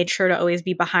he made sure to always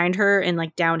be behind her and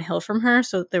like downhill from her,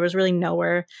 so there was really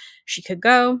nowhere she could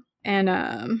go.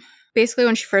 And basically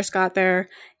when she first got there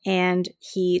and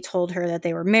he told her that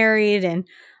they were married and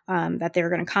that they were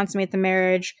going to consummate the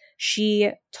marriage,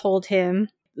 she told him,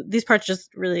 these parts just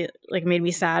really like made me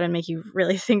sad and make you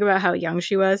really think about how young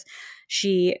she was.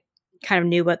 She kind of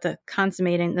knew what the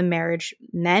consummating the marriage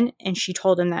meant, and she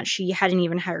told him that she hadn't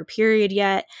even had her period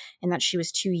yet and that she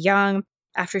was too young.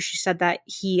 After she said that,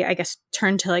 he, I guess,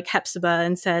 turned to like Hepzibah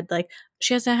and said like,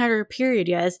 she hasn't had her period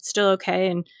yet, is it still okay?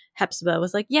 And Hepzibah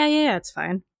was like, yeah, it's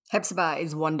fine. Hepzibah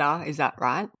is Wanda, is that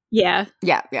right? Yeah.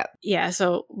 Yeah.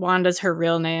 So Wanda's her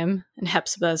real name and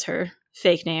Hepzibah is her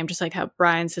fake name, just like how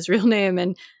Brian's his real name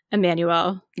and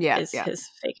Emmanuel is his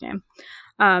fake name.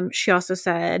 She also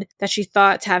said that she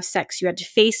thought to have sex you had to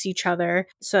face each other,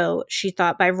 so she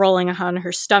thought by rolling on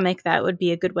her stomach that would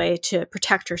be a good way to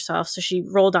protect herself, so she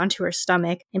rolled onto her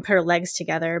stomach and put her legs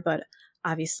together, but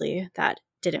obviously that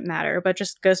didn't matter. But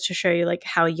just goes to show you like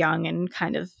how young and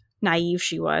kind of naive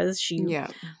she was. She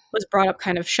was brought up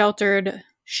kind of sheltered.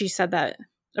 She said that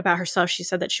about herself. She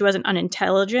said that she wasn't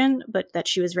unintelligent, but that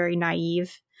she was very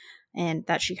naive and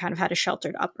that she kind of had a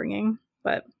sheltered upbringing.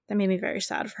 But that made me very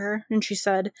sad for her. And she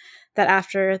said that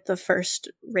after the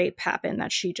first rape happened,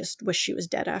 that she just wished she was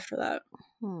dead after that.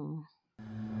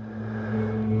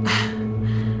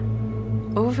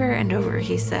 Over and over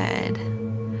he said,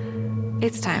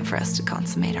 it's time for us to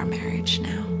consummate our marriage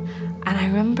now. And I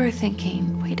remember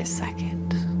thinking, wait a second.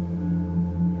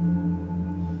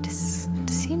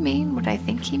 Does he mean what I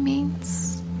think he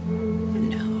means?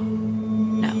 No.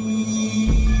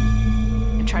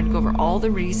 I tried to go over all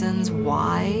the reasons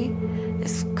why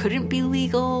this couldn't be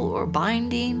legal or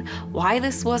binding, why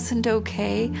this wasn't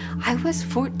okay. I was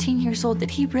 14 years old.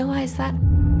 Did he realize that?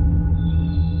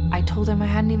 I told him I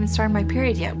hadn't even started my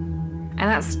period yet. And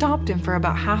that stopped him for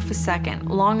about half a second,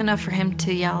 long enough for him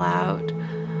to yell out,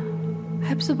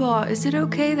 Hepzibah, is it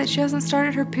okay that she hasn't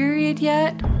started her period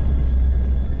yet?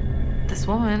 This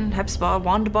woman, Hepzibah,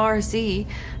 Wanda Bar Z,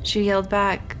 she yelled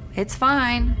back, it's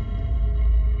fine.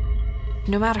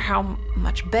 No matter how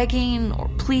much begging or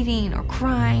pleading or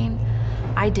crying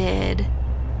I did,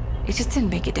 it just didn't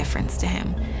make a difference to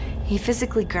him. He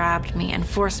physically grabbed me and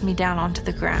forced me down onto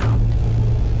the ground.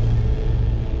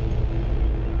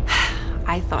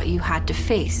 I thought you had to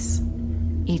face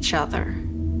each other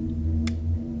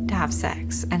to have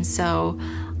sex. And so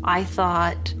I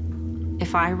thought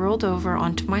if I rolled over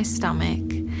onto my stomach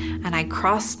and I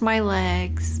crossed my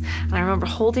legs, and I remember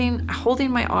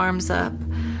holding my arms up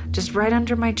just right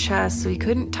under my chest so he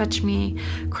couldn't touch me,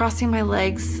 crossing my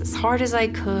legs as hard as I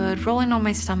could, rolling on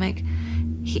my stomach,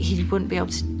 he wouldn't be able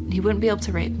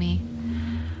to rape me.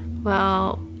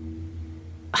 Well,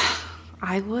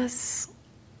 I was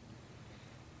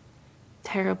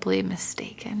terribly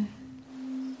mistaken.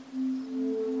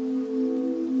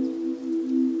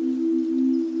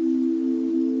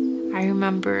 I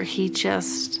remember he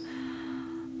just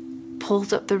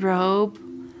pulled up the robe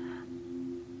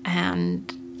and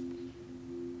and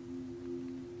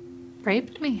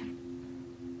raped me.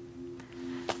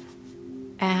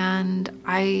 And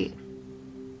I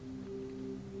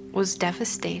was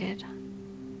devastated.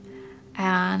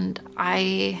 And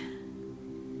I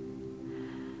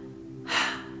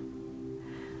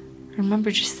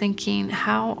remember just thinking,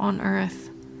 how on earth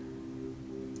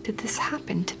did this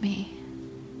happen to me?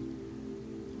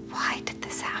 Why did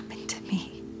this happen to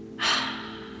me?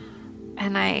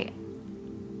 And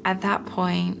at that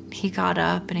point, he got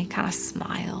up and he kind of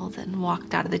smiled and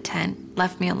walked out of the tent,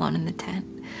 left me alone in the tent.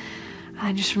 And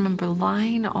I just remember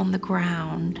lying on the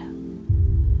ground,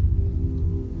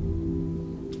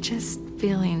 just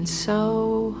feeling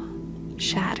so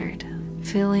shattered,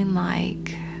 feeling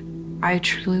like I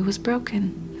truly was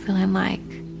broken, feeling like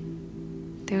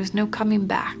there was no coming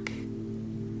back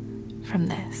from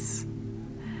this,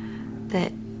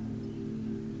 that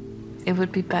it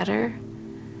would be better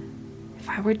if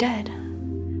I were dead.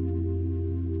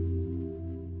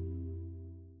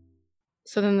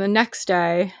 So then the next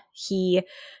day, he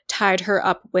tied her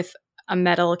up with a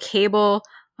metal cable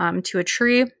to a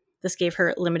tree. This gave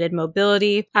her limited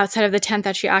mobility. Outside of the tent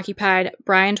that she occupied,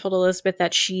 Brian told Elizabeth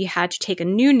that she had to take a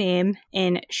new name,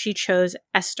 and she chose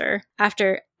Esther,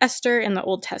 after Esther in the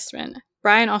Old Testament.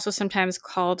 Brian also sometimes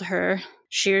called her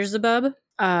Shearzebub.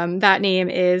 That name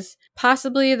is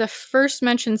possibly the first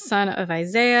mentioned son of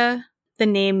Isaiah. The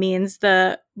name means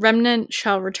the remnant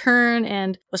shall return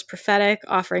and was prophetic,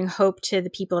 offering hope to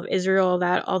the people of Israel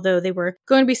that although they were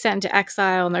going to be sent into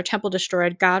exile and their temple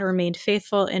destroyed, God remained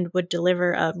faithful and would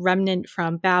deliver a remnant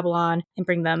from Babylon and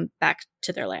bring them back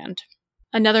to their land.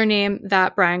 Another name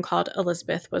that Brian called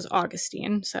Elizabeth was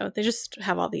Augustine. So they just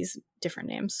have all these different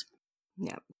names.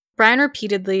 Yeah. Brian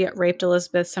repeatedly raped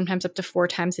Elizabeth, sometimes up to 4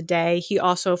 times a day. He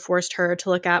also forced her to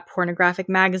look at pornographic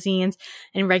magazines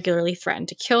and regularly threatened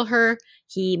to kill her.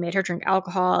 He made her drink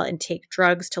alcohol and take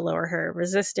drugs to lower her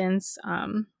resistance.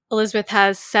 Elizabeth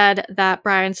has said that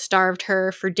Brian starved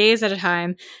her for days at a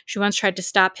time. She once tried to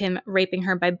stop him raping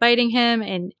her by biting him,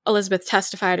 and Elizabeth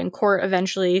testified in court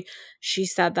eventually. She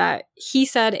said that he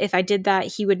said, if I did that,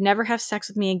 he would never have sex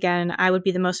with me again. I would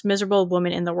be the most miserable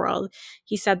woman in the world.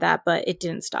 He said that, but it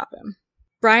didn't stop him.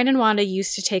 Brian and Wanda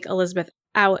used to take Elizabeth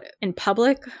out in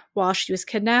public while she was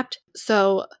kidnapped.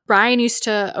 So Brian used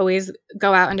to always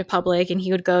go out into public, and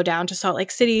he would go down to Salt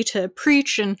Lake City to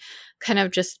preach and kind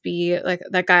of just be like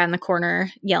that guy on the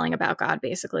corner yelling about God,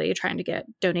 basically trying to get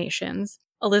donations.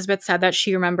 Elizabeth said that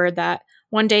she remembered that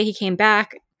one day he came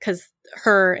back because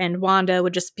her and Wanda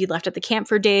would just be left at the camp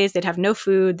for days. They'd have no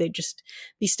food. They'd just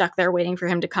be stuck there waiting for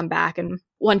him to come back. And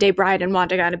one day Brian and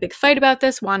Wanda got in a big fight about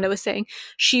this. Wanda was saying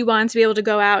she wanted to be able to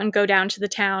go out and go down to the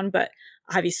town, but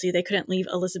obviously they couldn't leave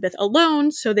Elizabeth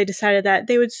alone, so they decided that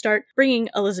they would start bringing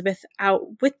Elizabeth out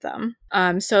with them.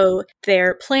 So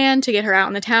their plan to get her out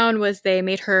in the town was they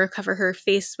made her cover her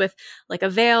face with like a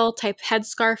veil type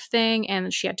headscarf thing,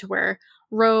 and she had to wear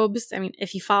robes. I mean,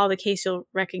 if you follow the case, you'll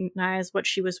recognize what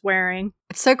she was wearing.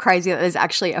 It's so crazy that there's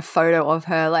actually a photo of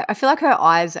her. Like, I feel like her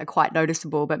eyes are quite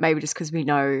noticeable, but maybe just because we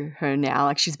know her now.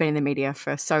 Like, she's been in the media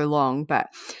for so long. But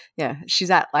yeah, she's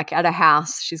at a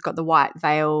house. She's got the white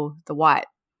veil, the white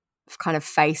kind of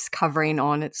face covering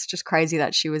on. It's just crazy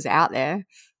that she was out there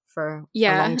for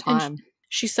a long time. And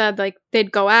she said like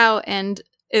they'd go out and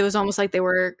it was almost like they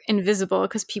were invisible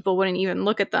because people wouldn't even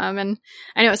look at them. And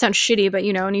I know it sounds shitty, but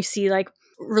you know, when you see like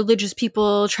religious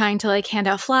people trying to like hand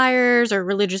out flyers, or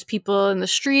religious people in the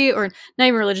street, or not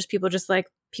even religious people, just like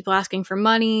people asking for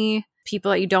money,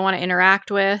 people that you don't want to interact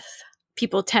with,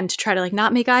 people tend to try to like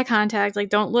not make eye contact, like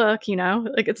don't look, you know,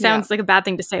 like it sounds like a bad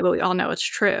thing to say, but we all know it's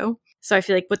true. So I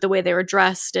feel like with the way they were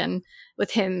dressed and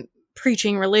with him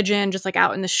preaching religion just like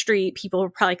out in the street, people were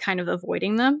probably kind of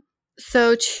avoiding them.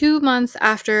 So 2 months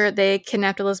after they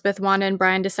kidnapped Elizabeth, Wanda and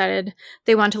Brian decided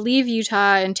they wanted to leave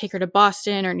Utah and take her to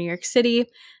Boston or New York City.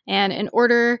 And in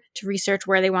order to research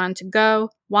where they wanted to go,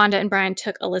 Wanda and Brian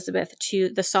took Elizabeth to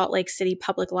the Salt Lake City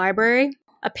Public Library.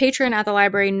 A patron at the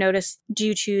library noticed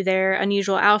due to their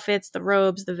unusual outfits, the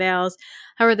robes, the veils.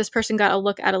 However, this person got a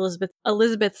look at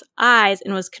Elizabeth's eyes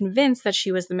and was convinced that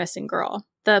she was the missing girl.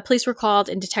 The police were called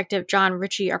and Detective John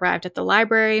Ritchie arrived at the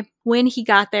library. When he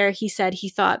got there, he said he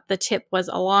thought the tip was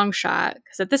a long shot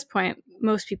because at this point,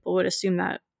 most people would assume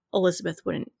that Elizabeth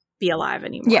wouldn't be alive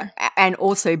anymore. Yeah, and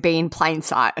also be in plain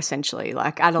sight, essentially,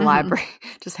 like at a library,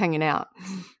 just hanging out.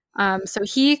 So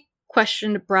he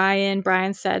questioned Brian.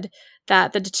 Brian said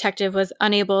that the detective was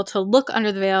unable to look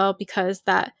under the veil because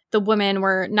that the women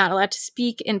were not allowed to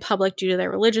speak in public due to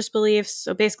their religious beliefs.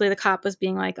 So basically the cop was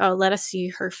being like, oh, let us see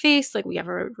her face. Like we have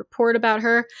a report about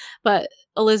her. But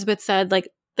Elizabeth said like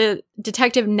The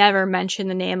detective never mentioned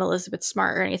the name Elizabeth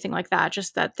Smart or anything like that,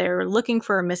 just that they were looking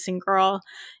for a missing girl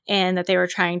and that they were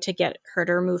trying to get her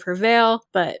to remove her veil.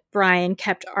 But Brian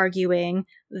kept arguing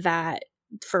that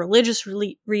for religious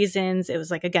reasons, it was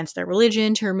like against their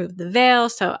religion to remove the veil.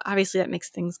 So obviously that makes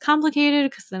things complicated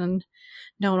because then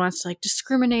no one wants to like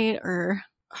discriminate or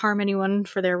harm anyone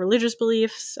for their religious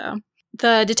beliefs. So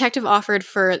the detective offered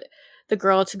for the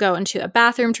girl to go into a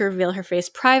bathroom to reveal her face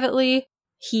privately.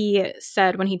 He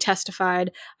said when he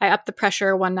testified, I upped the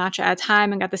pressure one notch at a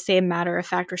time and got the same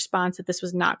matter-of-fact response that this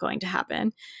was not going to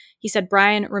happen. He said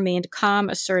Brian remained calm,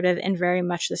 assertive, and very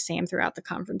much the same throughout the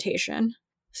confrontation.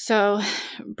 So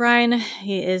Brian,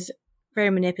 he is very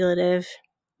manipulative,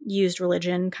 used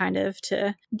religion kind of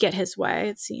to get his way,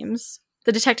 it seems.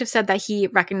 The detective said that he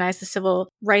recognized the civil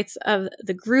rights of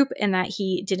the group and that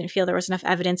he didn't feel there was enough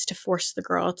evidence to force the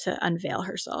girl to unveil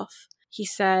herself. He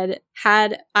said,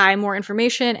 had I more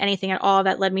information, anything at all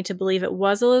that led me to believe it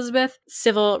was Elizabeth,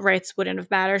 civil rights wouldn't have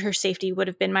mattered. Her safety would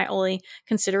have been my only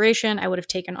consideration. I would have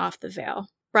taken off the veil.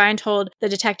 Brian told the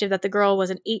detective that the girl was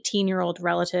an 18-year-old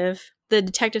relative. The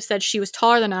detective said she was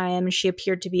taller than I am and she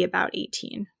appeared to be about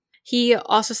 18. He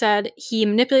also said he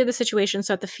manipulated the situation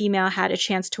so that the female had a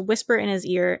chance to whisper in his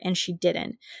ear, and she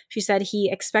didn't. She said he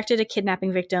expected a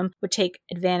kidnapping victim would take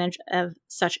advantage of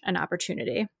such an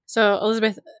opportunity. So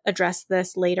Elizabeth addressed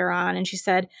this later on, and she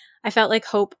said, I felt like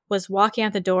hope was walking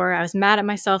out the door. I was mad at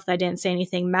myself that I didn't say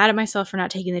anything, mad at myself for not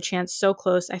taking the chance so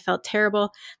close. I felt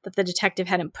terrible that the detective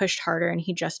hadn't pushed harder and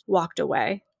he just walked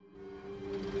away.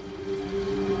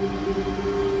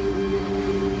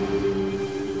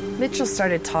 Mitchell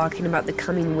started talking about the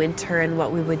coming winter and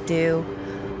what we would do.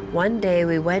 One day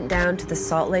we went down to the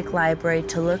Salt Lake Library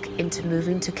to look into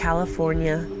moving to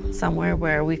California. Somewhere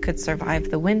where we could survive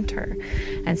the winter.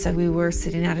 And so we were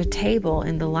sitting at a table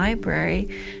in the library,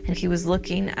 and he was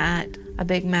looking at a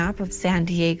big map of San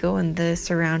Diego and the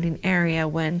surrounding area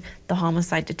when the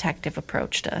homicide detective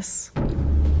approached us.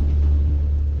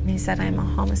 And he said, I'm a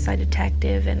homicide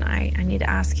detective and I need to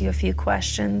ask you a few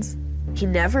questions. He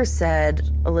never said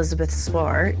Elizabeth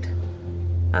Smart.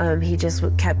 He just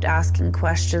kept asking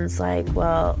questions like,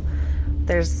 well,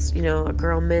 there's, a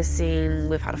girl missing.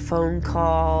 We've had a phone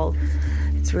call.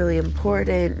 It's really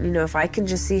important. If I can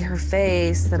just see her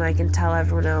face, then I can tell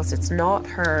everyone else it's not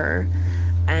her.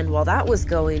 And while that was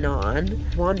going on,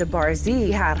 Wanda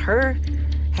Barzee had her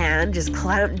hand just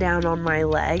clamped down on my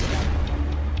leg.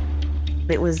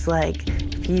 It was like,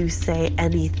 if you say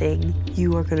anything,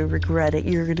 you are going to regret it.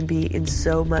 You're going to be in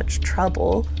so much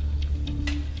trouble.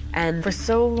 And for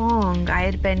so long, I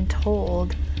had been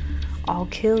told, I'll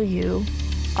kill you.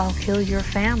 I'll kill your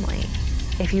family.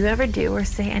 If you ever do or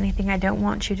say anything I don't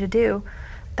want you to do,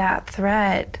 that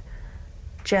threat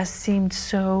just seemed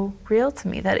so real to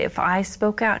me that if I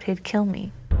spoke out, he'd kill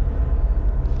me.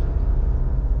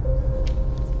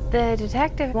 The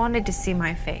detective wanted to see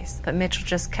my face, but Mitchell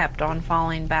just kept on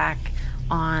falling back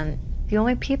on the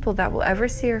only people that will ever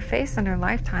see her face in her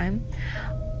lifetime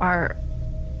are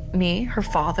me, her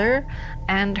father,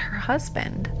 and her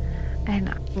husband. And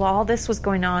while all this was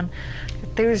going on,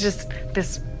 there was just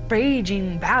this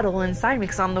raging battle inside me,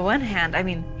 because on the one hand,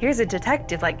 here's a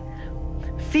detective like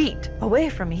feet away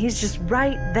from me. He's just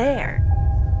right there.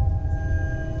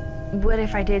 What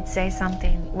if I did say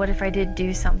something? What if I did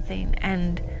do something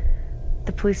and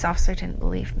the police officer didn't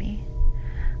believe me?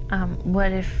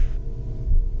 What if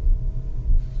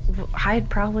I'd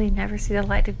probably never see the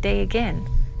light of day again?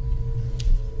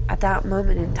 At that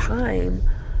moment in time,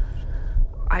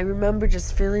 I remember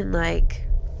just feeling like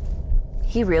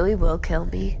he really will kill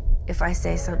me if I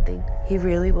say something. He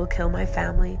really will kill my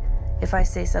family if I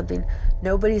say something.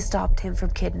 Nobody stopped him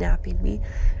from kidnapping me.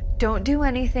 Don't do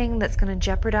anything that's going to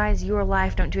jeopardize your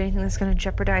life. Don't do anything that's going to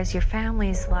jeopardize your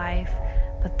family's life.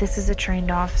 But this is a trained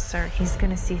officer. He's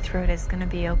going to see through it. It's going to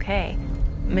be okay.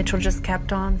 Mitchell just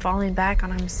kept on falling back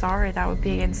on, I'm sorry, that would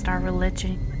be against our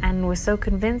religion, and was so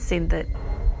convincing that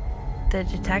the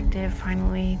detective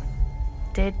finally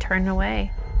did turn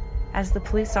away. As the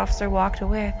police officer walked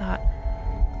away, I thought,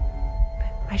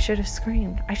 I should have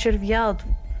screamed. I should have yelled.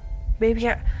 Maybe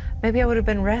I would have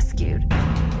been rescued.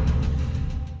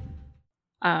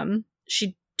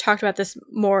 She talked about this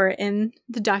more in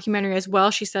the documentary as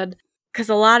well. She said, because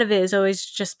a lot of it is always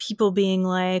just people being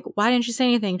like, why didn't she say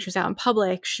anything? She was out in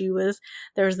public.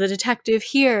 There was the detective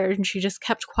here, and she just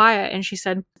kept quiet. And she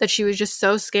said that she was just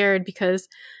so scared because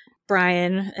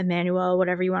Brian, Emmanuel,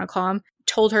 whatever you want to call him,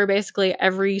 told her basically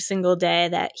every single day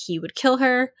that he would kill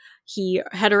her. he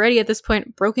had already at this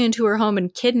point broken into her home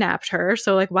and kidnapped her.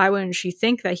 So like, why wouldn't she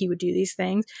think that he would do these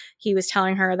things? He was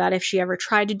telling her that if she ever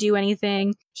tried to do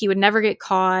anything, he would never get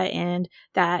caught, and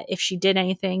that if she did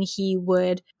anything, he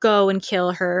would go and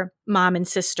kill her mom and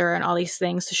sister and all these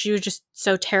things. So she was just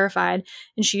so terrified.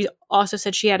 And she also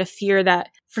said she had a fear that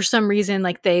for some reason,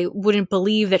 like, they wouldn't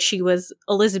believe that she was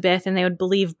Elizabeth, and they would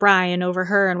believe Brian over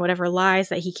her and whatever lies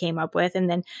that he came up with. And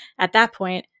then at that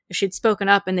point, if she'd spoken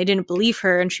up and they didn't believe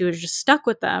her and she was just stuck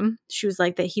with them, she was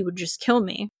like, that he would just kill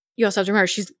me. You also have to remember,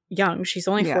 she's young. She's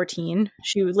only 14.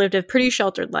 She lived a pretty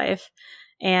sheltered life.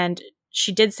 And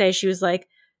she did say she was like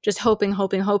just hoping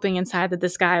inside that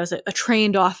this guy was a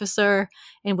trained officer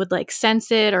and would like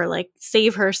sense it or like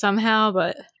save her somehow,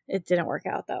 but it didn't work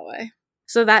out that way.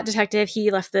 So that detective,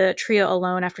 he left the trio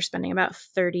alone after spending about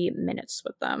 30 minutes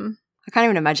with them. I can't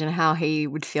even imagine how he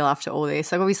would feel after all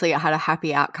this. Like, obviously it had a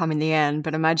happy outcome in the end,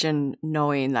 but imagine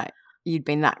knowing that you'd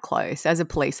been that close. As a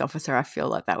police officer, I feel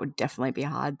like that would definitely be a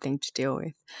hard thing to deal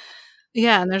with.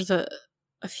 Yeah, and there's a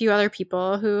few other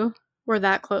people who were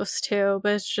that close too,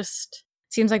 but it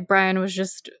seems like Brian was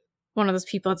just one of those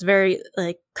people that's very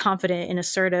like confident and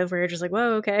assertive, where you're just like,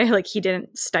 whoa, okay. Like, he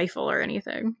didn't stifle or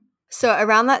anything. So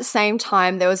around that same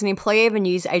time, there was an employee of a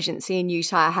news agency in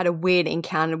Utah had a weird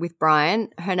encounter with Brian.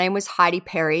 Her name was Heidi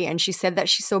Perry, and she said that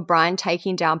she saw Brian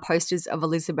taking down posters of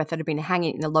Elizabeth that had been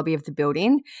hanging in the lobby of the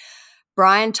building.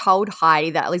 Brian told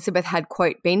Heidi that Elizabeth had,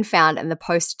 quote, been found and the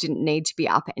poster didn't need to be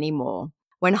up anymore.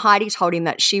 When Heidi told him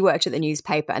that she worked at the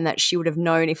newspaper and that she would have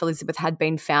known if Elizabeth had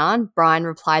been found, Brian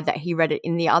replied that he read it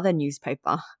in the other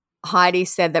newspaper. Heidi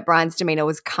said that Brian's demeanor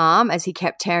was calm as he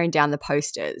kept tearing down the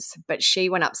posters, but she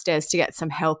went upstairs to get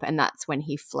some help, and that's when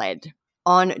he fled.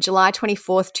 On July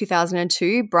 24th,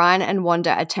 2002, Brian and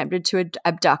Wanda attempted to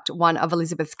abduct one of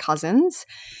Elizabeth's cousins.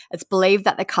 It's believed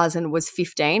that the cousin was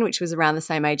 15, which was around the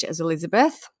same age as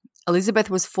Elizabeth. Elizabeth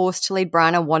was forced to lead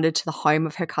Brian and Wanda to the home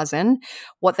of her cousin.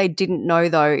 What they didn't know,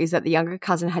 though, is that the younger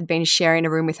cousin had been sharing a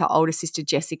room with her older sister,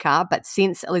 Jessica, but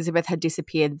since Elizabeth had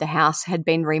disappeared, the house had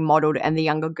been remodeled and the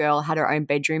younger girl had her own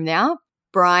bedroom now.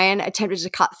 Brian attempted to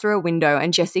cut through a window,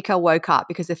 and Jessica woke up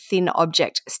because a thin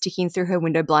object sticking through her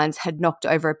window blinds had knocked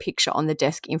over a picture on the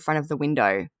desk in front of the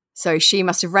window. So she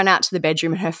must have run out to the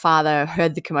bedroom, and her father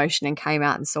heard the commotion and came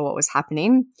out and saw what was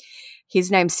happening. His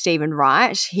name's Stephen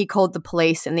Wright. He called the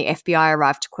police and the FBI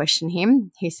arrived to question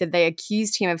him. He said they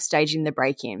accused him of staging the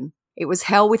break-in. It was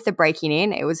hell with the breaking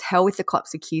in. It was hell with the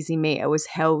cops accusing me. It was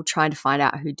hell trying to find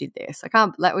out who did this.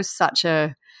 That was such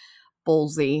a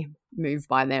ballsy move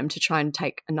by them to try and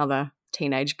take another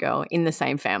teenage girl in the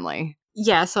same family.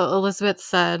 Yeah, so Elizabeth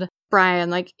said Brian,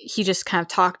 like, he just kind of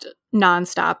talked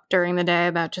nonstop during the day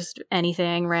about just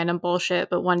anything, random bullshit.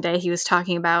 But one day he was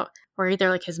talking about where either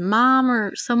like his mom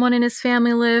or someone in his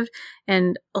family lived.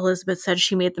 And Elizabeth said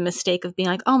she made the mistake of being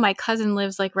like, oh, my cousin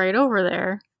lives like right over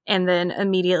there. And then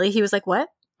immediately he was like, what?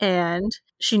 And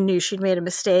she knew she'd made a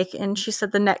mistake. And she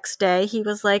said the next day he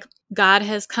was like, God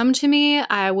has come to me.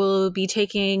 I will be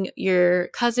taking your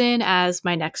cousin as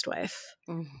my next wife.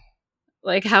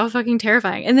 Like, how fucking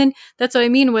terrifying. And then that's what I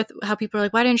mean with how people are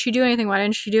like, why didn't she do anything? Why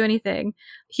didn't she do anything?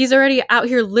 He's already out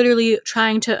here literally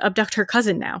trying to abduct her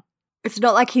cousin now. It's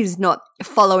not like he's not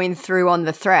following through on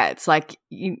the threats. Like,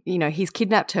 you know, he's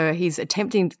kidnapped her. He's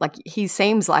attempting, like, he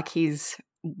seems like he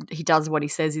does what he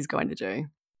says he's going to do.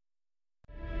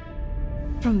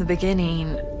 From the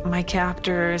beginning, my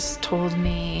captors told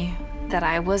me that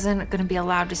I wasn't going to be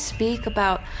allowed to speak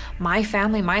about my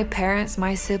family, my parents,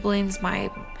 my siblings,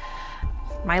 my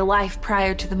life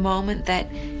prior to the moment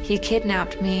that he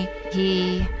kidnapped me.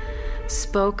 He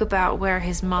spoke about where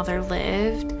his mother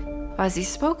lived. As he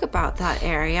spoke about that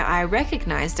area, I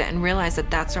recognized it and realized that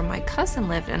that's where my cousin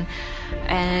lived.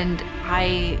 And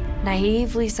I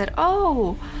naively said,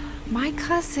 oh, my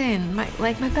cousin,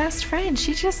 my best friend,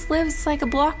 she just lives like a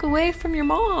block away from your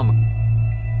mom.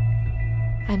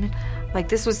 And like,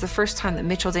 this was the first time that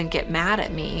Mitchell didn't get mad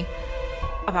at me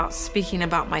about speaking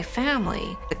about my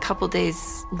family. A couple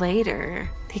days later,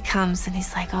 he comes and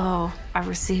he's like, oh, I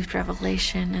received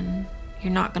revelation and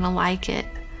you're not gonna like it.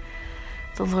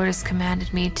 The Lord has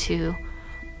commanded me to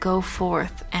go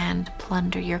forth and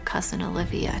plunder your cousin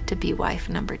Olivia to be wife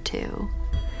number 2.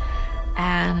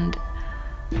 And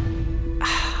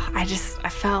I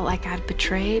felt like I'd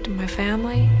betrayed my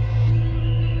family.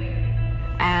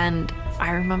 And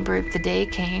I remember the day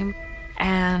came,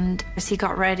 and as he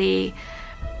got ready,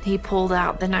 he pulled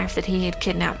out the knife that he had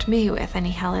kidnapped me with, and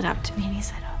he held it up to me and he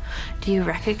said, oh, do you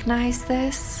recognize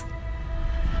this?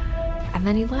 And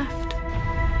then he left.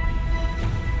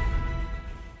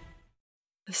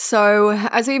 So,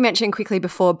 as we mentioned quickly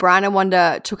before, Brian and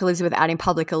Wanda took Elizabeth out in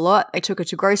public a lot. They took her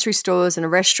to grocery stores and a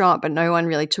restaurant, but no one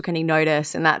really took any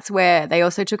notice. And that's where they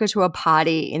also took her to a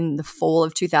party in the fall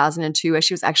of 2002 where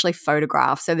she was actually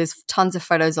photographed. So there's tons of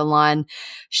photos online.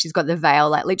 She's got the veil,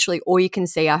 like literally all you can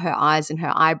see are her eyes and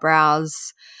her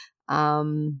eyebrows.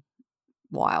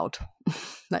 Wild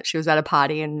that she was at a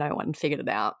party and no one figured it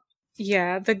out.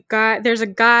 Yeah, there's a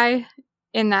guy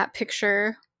in that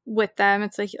picture with them.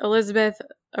 It's like Elizabeth,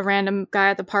 a random guy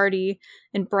at the party,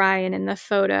 and Brian in the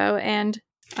photo. And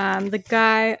the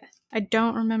guy, I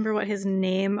don't remember what his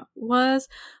name was,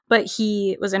 but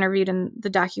he was interviewed in the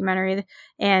documentary,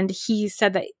 and he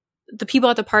said that the people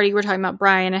at the party were talking about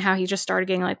Brian and how he just started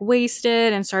getting like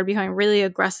wasted and started becoming really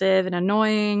aggressive and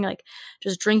annoying, like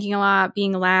just drinking a lot,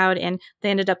 being loud, and they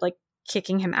ended up like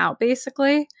kicking him out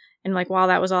basically. And like while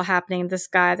that was all happening, this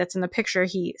guy that's in the picture,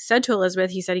 he said to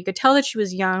Elizabeth, he said he could tell that she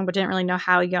was young, but didn't really know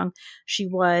how young she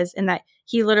was. And that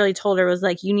he literally told her was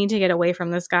like, you need to get away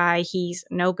from this guy. He's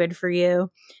no good for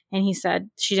you. And he said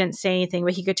she didn't say anything,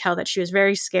 but he could tell that she was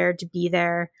very scared to be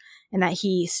there and that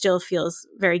he still feels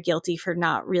very guilty for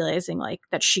not realizing like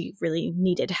that she really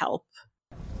needed help.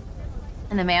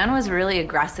 And the man was really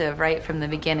aggressive right from the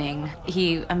beginning.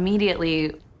 He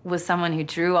immediately was someone who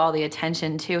drew all the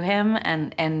attention to him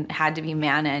and had to be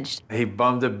managed. He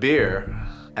bummed a beer,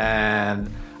 and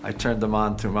I turned him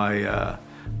on to my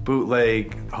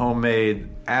bootleg homemade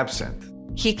absinthe.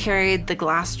 He carried the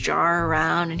glass jar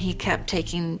around, and he kept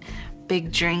taking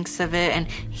big drinks of it, and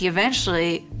he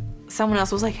eventually, someone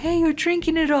else was like, hey, you're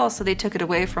drinking it all, so they took it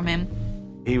away from him.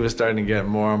 He was starting to get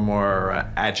more and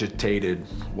more agitated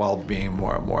while being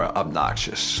more and more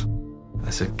obnoxious. I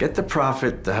said, get the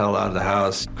prophet the hell out of the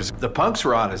house, because the punks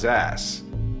were on his ass.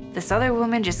 This other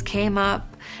woman just came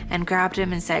up and grabbed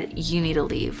him and said, you need to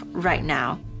leave right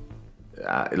now.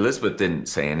 Elizabeth didn't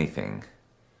say anything.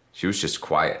 She was just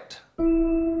quiet. I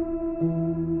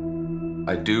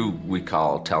do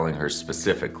recall telling her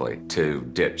specifically to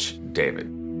ditch David.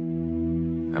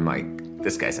 I'm like,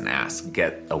 this guy's an ass,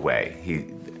 get away.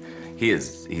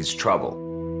 He's trouble.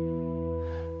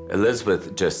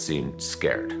 Elizabeth just seemed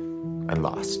scared and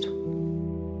lost.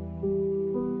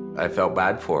 I felt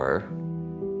bad for her,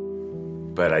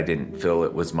 but I didn't feel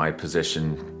it was my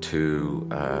position to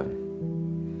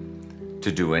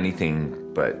do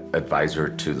anything but advise her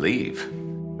to leave.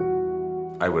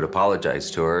 I would apologize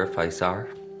to her if I saw her,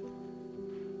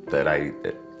 that I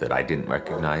didn't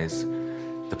recognize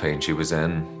the pain she was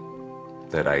in,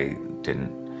 that I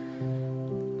didn't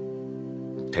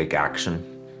take action.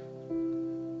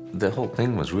 The whole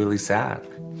thing was really sad.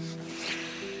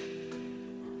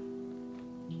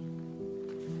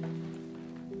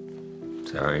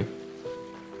 Sorry.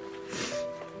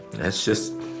 That's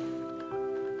just...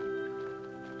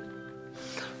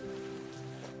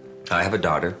 I have a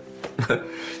daughter.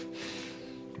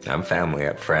 I'm family, I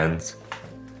have friends.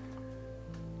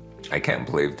 I can't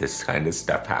believe this kind of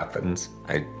stuff happens.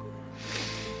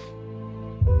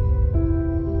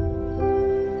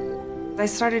 I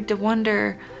started to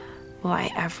wonder, will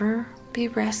I ever be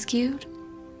rescued?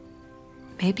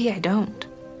 Maybe I don't.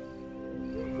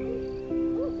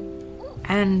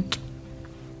 And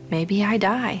maybe I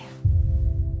die.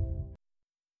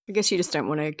 I guess you just don't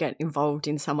want to get involved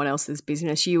in someone else's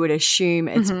business. You would assume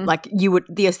it's like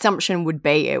the assumption would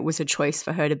be it was a choice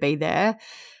for her to be there,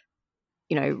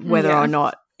 you know, whether or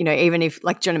not, you know, even if,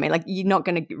 like, do you know what I mean? Like, you're not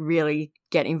going to really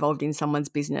get involved in someone's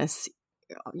business.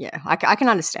 Yeah, I can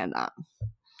understand that.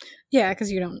 Yeah,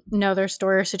 because you don't know their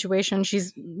story or situation.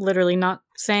 She's literally not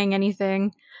saying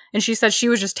anything. And she said she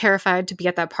was just terrified to be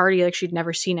at that party. Like, she'd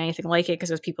never seen anything like it because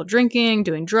it was people drinking,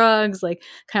 doing drugs, like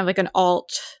kind of like an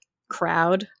alt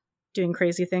crowd doing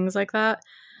crazy things like that.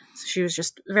 So she was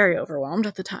just very overwhelmed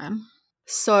at the time.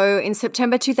 So in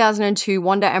September 2002,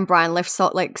 Wanda and Brian left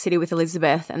Salt Lake City with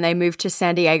Elizabeth and they moved to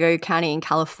San Diego County in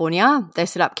California. They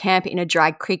set up camp in a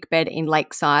dry creek bed in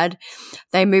Lakeside.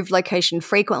 They moved location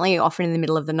frequently, often in the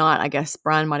middle of the night. I guess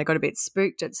Brian might have got a bit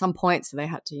spooked at some point, so they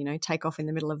had to, you know, take off in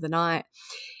the middle of the night.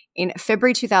 In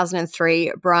February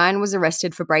 2003, Brian was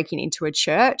arrested for breaking into a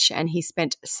church and he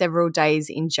spent several days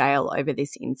in jail over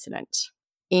this incident.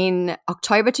 In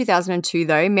October 2002,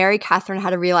 though, Mary Catherine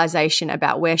had a realization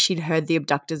about where she'd heard the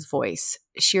abductor's voice.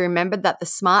 She remembered that the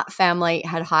Smart family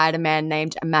had hired a man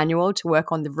named Emmanuel to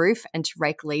work on the roof and to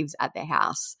rake leaves at their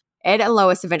house. Ed and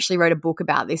Lois eventually wrote a book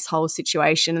about this whole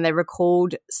situation, and they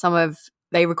recalled some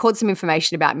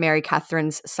information about Mary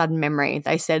Catherine's sudden memory.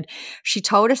 They said, she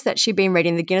told us that she'd been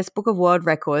reading the Guinness Book of World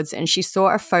Records and she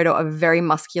saw a photo of a very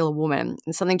muscular woman,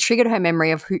 and something triggered her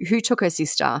memory of who took her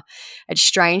sister. It's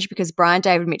strange because Brian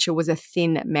David Mitchell was a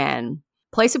thin man.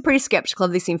 Police were pretty skeptical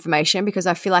of this information because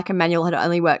I feel like Emmanuel had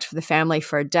only worked for the family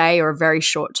for a day or a very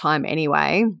short time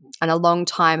anyway, and a long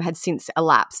time had since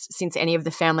elapsed since any of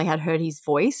the family had heard his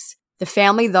voice. The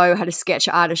family, though, had a sketch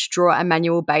artist draw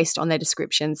Emmanuel based on their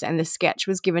descriptions, and the sketch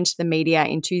was given to the media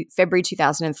in February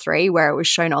 2003, where it was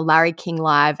shown on Larry King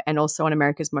Live and also on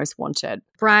America's Most Wanted.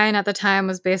 Brian at the time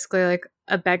was basically like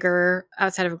a beggar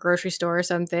outside of a grocery store or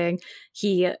something.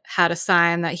 He had a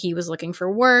sign that he was looking for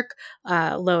work.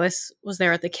 Lois was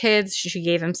there with the kids. She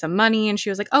gave him some money and she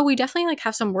was like, oh, we definitely like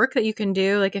have some work that you can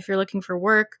do, like if you're looking for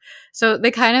work. So they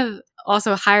kind of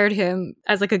also hired him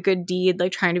as like a good deed,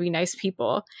 like trying to be nice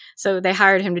people. So they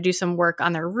hired him to do some work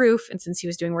on their roof. And since he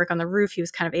was doing work on the roof, he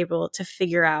was kind of able to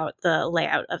figure out the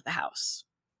layout of the house.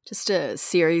 Just a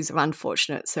series of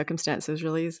unfortunate circumstances,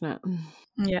 really, isn't it?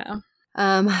 Yeah.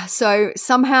 So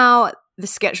somehow the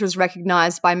sketch was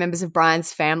recognized by members of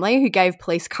Brian's family who gave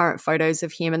police current photos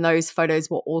of him, and those photos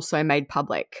were also made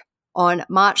public. On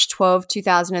March 12,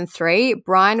 2003,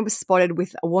 Brian was spotted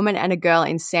with a woman and a girl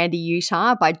in Sandy,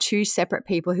 Utah by two separate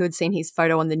people who had seen his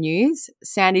photo on the news.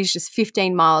 Sandy's just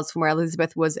 15 miles from where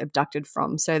Elizabeth was abducted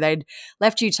from. So they'd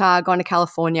left Utah, gone to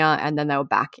California, and then they were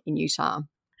back in Utah.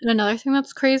 And another thing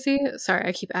that's crazy, sorry,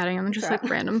 I keep adding them, just like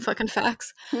random fucking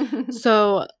facts.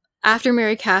 So after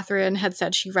Mary Catherine had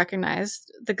said she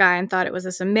recognized the guy and thought it was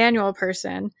this Emmanuel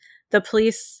person, the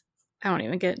police,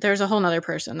 there's a whole nother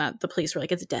person that the police were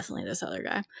like, it's definitely this other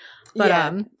guy. But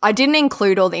yeah. I didn't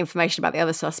include all the information about the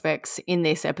other suspects in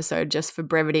this episode just for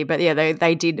brevity, but yeah,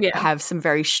 they did have some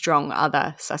very strong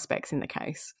other suspects in the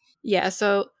case. Yeah,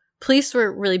 so police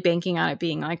were really banking on it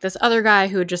being like this other guy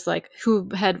who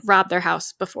had robbed their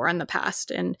house before in the past,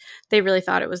 and they really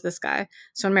thought it was this guy.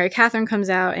 So when Mary Catherine comes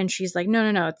out and she's like, no,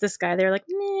 it's this guy, they're like,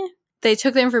 meh. They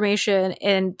took the information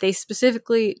and they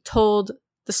specifically told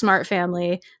the Smart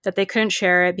family that they couldn't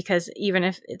share it because even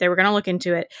if they were going to look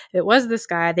into it, if it was this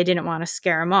guy, they didn't want to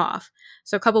scare him off.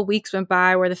 So a couple weeks went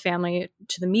by where the family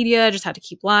to the media just had to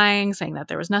keep lying, saying that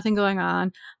there was nothing going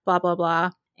on, blah, blah, blah.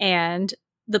 And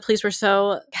the police were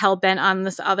so hell-bent on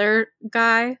this other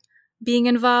guy being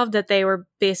involved that they were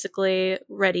basically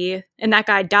ready, and that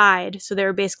guy died, so they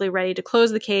were basically ready to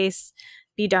close the case,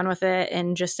 be done with it,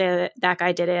 and just say that that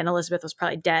guy did it and Elizabeth was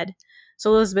probably dead.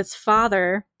 So Elizabeth's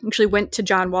father actually went to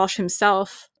John Walsh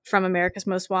himself from America's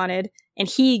Most Wanted, and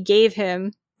he gave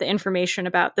him the information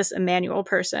about this Emmanuel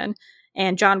person,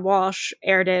 and John Walsh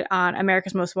aired it on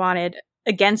America's Most Wanted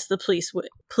against the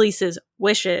police's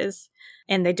wishes.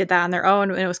 And they did that on their own.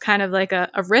 And it was kind of like a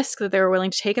risk that they were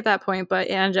willing to take at that point, but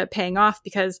it ended up paying off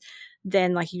because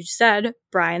then, like you said,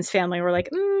 Brian's family were like,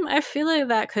 I feel like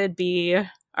that could be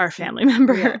our family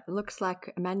member. Yeah, it looks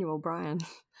like Emmanuel Brian.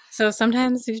 So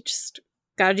sometimes you just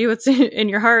gotta do what's in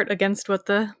your heart against what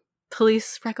the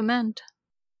police recommend.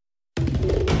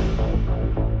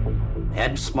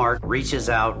 Ed Smart reaches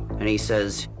out and he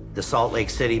says, the Salt Lake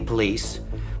City police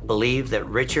believe that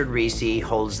Richard Reese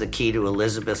holds the key to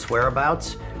Elizabeth's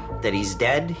whereabouts, that he's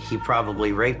dead, he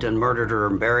probably raped and murdered her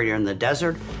and buried her in the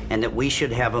desert, and that we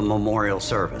should have a memorial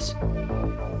service.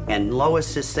 And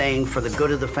Lois is saying, for the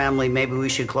good of the family, maybe we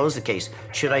should close the case.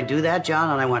 Should I do that, John?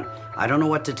 And I went, I don't know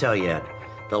what to tell you, Ed.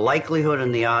 The likelihood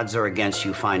and the odds are against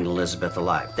you find Elizabeth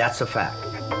alive. That's a fact.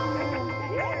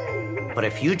 But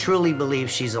if you truly believe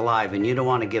she's alive and you don't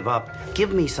want to give up,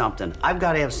 give me something. I've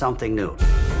got to have something new.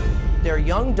 Their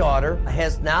young daughter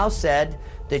has now said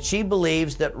that she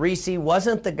believes that Reese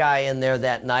wasn't the guy in there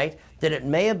that night, that it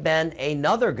may have been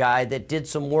another guy that did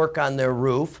some work on their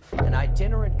roof, an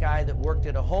itinerant guy that worked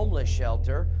at a homeless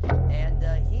shelter, and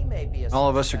he may be a All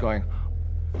of us are going,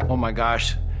 oh my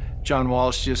gosh, John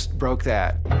Walsh just broke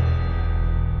that.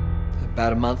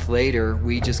 About a month later,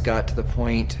 we just got to the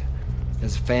point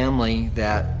as a family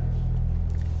that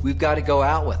we've got to go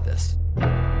out with this.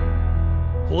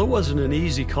 Well, it wasn't an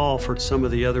easy call for some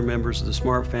of the other members of the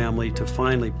Smart family to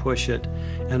finally push it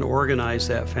and organize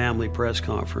that family press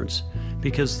conference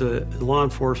because the law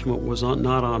enforcement was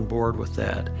not on board with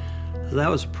that. That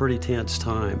was a pretty tense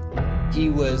time. He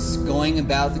was going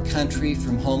about the country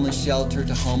from homeless shelter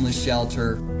to homeless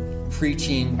shelter,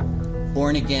 preaching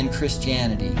born-again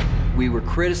Christianity. We were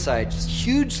criticized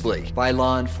hugely by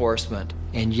law enforcement,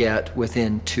 and yet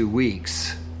within 2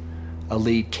 weeks, a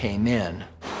lead came in.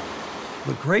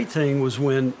 The great thing was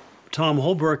when Tom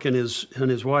Holbrook and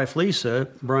his wife Lisa,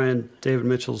 Brian David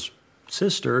Mitchell's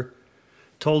sister,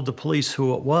 told the police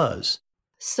who it was.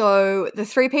 So the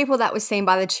three people that were seen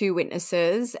by the two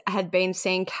witnesses had been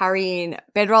seen carrying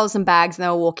bedrolls and bags, and they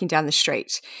were walking down the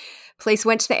street. Police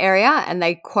went to the area and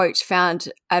they, quote, found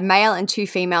a male and two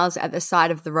females at the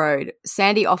side of the road.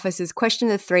 Sandy officers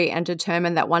questioned the three and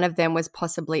determined that one of them was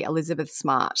possibly Elizabeth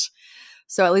Smart.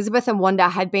 So Elizabeth and Wanda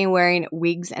had been wearing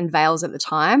wigs and veils at the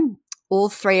time. All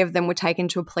three of them were taken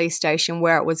to a police station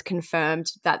where it was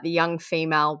confirmed that the young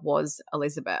female was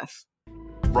Elizabeth.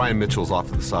 Brian Mitchell's off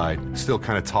to the side, still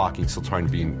kind of talking, still trying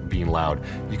to being loud.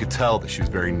 You could tell that she was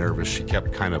very nervous. She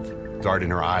kept kind of darting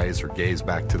her eyes, her gaze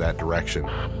back to that direction.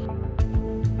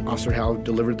 Officer Hal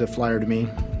delivered the flyer to me.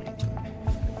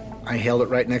 I held it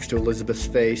right next to Elizabeth's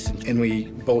face, and we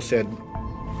both said,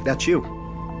 "That's you."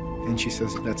 And she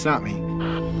says, "That's not me."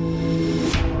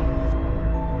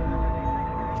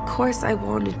 Of course I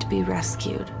wanted to be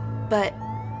rescued, but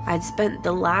I'd spent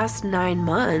the last 9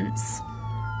 months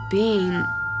being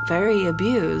very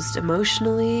abused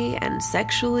emotionally and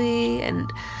sexually and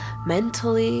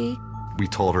mentally. We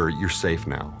told her, "You're safe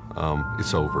now.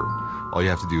 It's over. All you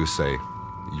have to do is say,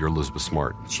 you're Elizabeth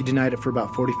Smart." She denied it for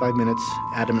about 45 minutes,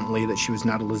 adamantly that she was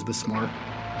not Elizabeth Smart.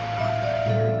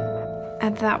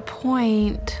 At that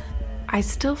point, I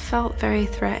still felt very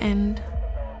threatened.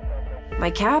 My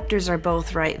captors are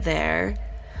both right there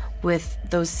with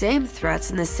those same threats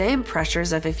and the same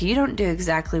pressures of, if you don't do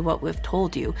exactly what we've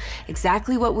told you,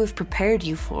 exactly what we've prepared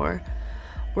you for,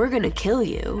 we're gonna kill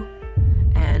you,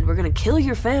 and we're gonna kill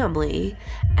your family,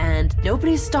 and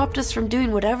nobody's stopped us from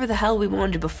doing whatever the hell we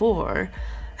wanted before.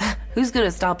 Who's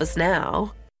gonna stop us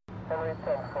now?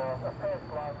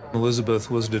 Elizabeth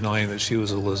was denying that she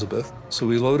was Elizabeth. So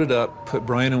we loaded up, put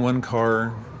Brian in one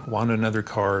car, Wanda in another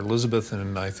car, Elizabeth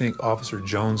in, I think, Officer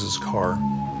Jones's car.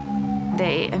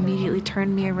 They immediately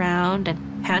turned me around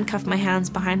and handcuffed my hands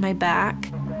behind my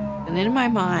back. And in my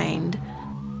mind,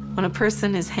 when a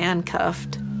person is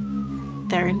handcuffed,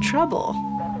 they're in trouble.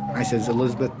 I says,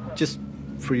 "Elizabeth, just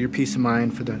for your peace of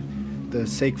mind, for the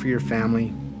sake for your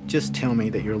family, just tell me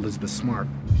that you're Elizabeth Smart."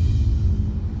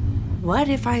 What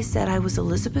if I said I was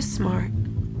Elizabeth Smart?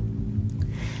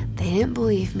 They didn't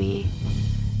believe me.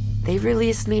 They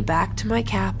released me back to my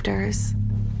captors.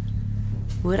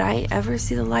 Would I ever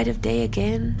see the light of day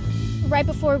again? Right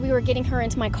before we were getting her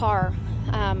into my car,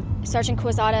 Sergeant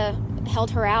Quezada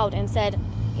held her out and said,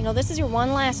 "You know, this is your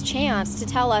one last chance to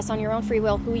tell us on your own free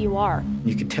will who you are."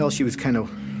 You could tell she was kind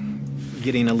of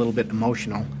getting a little bit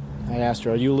emotional. I asked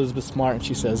her, "Are you Elizabeth Smart?" And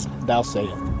she says, "Thou say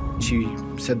it." She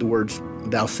said the words,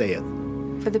 "Thou say it."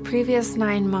 For the previous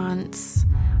 9 months,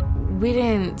 we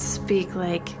didn't speak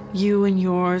like you and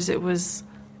yours. It was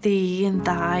thee and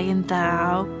thy and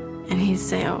thou. And he'd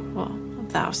say, "Oh, well,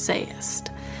 thou sayest."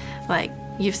 Like,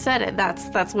 you've said it.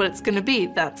 That's what it's going to be.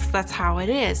 That's how it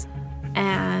is.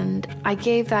 And I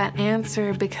gave that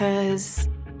answer because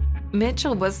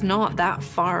Mitchell was not that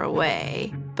far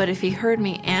away. But if he heard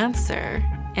me answer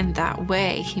in that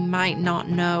way, he might not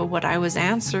know what I was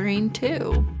answering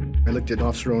to. I looked at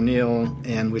Officer O'Neill,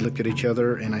 and we looked at each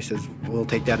other, and I said, "We'll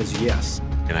take that as a yes."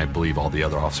 And I believe all the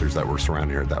other officers that were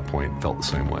surrounding her at that point felt the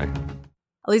same way.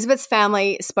 Elizabeth's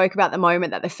family spoke about the moment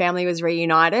that the family was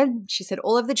reunited. She said,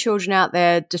 "All of the children out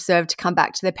there deserve to come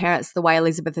back to their parents the way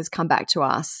Elizabeth has come back to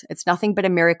us. It's nothing but a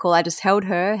miracle. I just held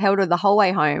her the whole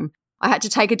way home. I had to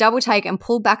take a double take and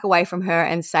pull back away from her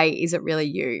and say, 'Is it really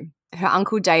you?'" Her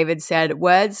uncle David said,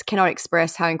 "Words cannot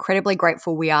express how incredibly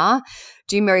grateful we are.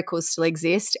 Do miracles still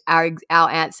exist? Our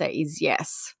answer is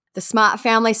yes." The Smart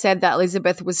family said that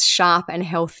Elizabeth was sharp and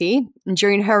healthy. And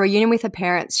during her reunion with her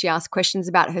parents, she asked questions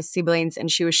about her siblings,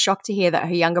 and she was shocked to hear that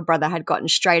her younger brother had gotten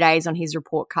straight A's on his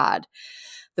report card.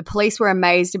 The police were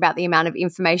amazed about the amount of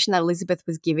information that Elizabeth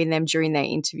was giving them during their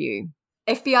interview.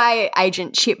 FBI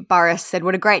agent Chip Burris said,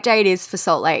 "What a great day it is for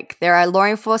Salt Lake. There are law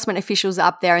enforcement officials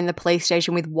up there in the police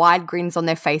station with wide grins on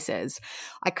their faces.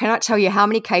 I cannot tell you how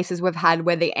many cases we've had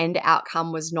where the end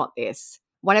outcome was not this."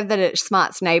 One of the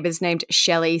Smart's neighbours named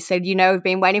Shelley said, "You know, we've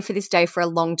been waiting for this day for a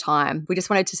long time. We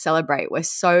just wanted to celebrate. We're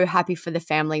so happy for the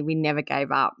family. We never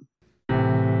gave up." I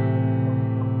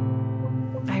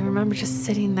remember just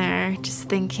sitting there, just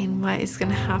thinking, what is going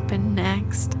to happen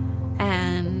next?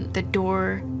 And the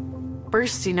door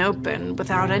bursting open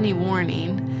without any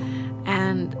warning.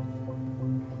 And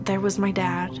there was my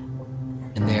dad.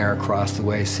 And there across the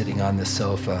way, sitting on the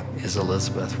sofa, is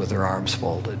Elizabeth with her arms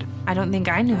folded. I don't think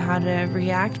I knew how to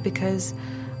react because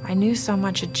I knew so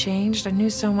much had changed. I knew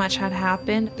so much had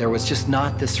happened. There was just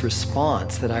not this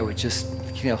response that I would just,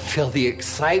 feel the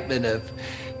excitement of,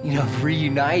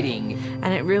 reuniting.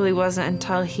 And it really wasn't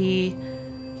until he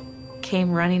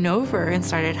came running over and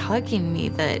started hugging me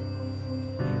that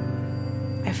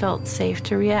I felt safe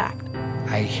to react.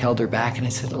 I held her back and I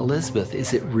said, "Elizabeth,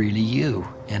 is it really you?"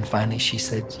 And finally she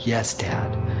said, "Yes,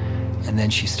 Dad." And then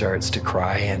she starts to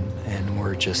cry and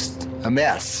we're just a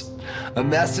mess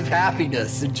of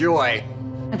happiness and joy.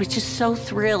 I was just so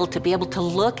thrilled to be able to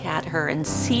look at her and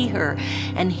see her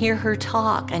and hear her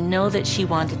talk and know that she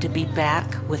wanted to be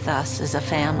back with us as a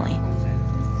family.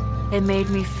 It made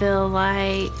me feel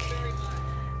like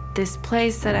this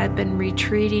place that I'd been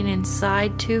retreating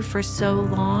inside to for so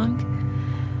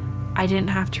long, I didn't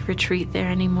have to retreat there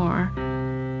anymore.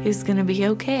 It was gonna be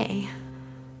okay.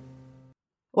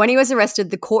 When he was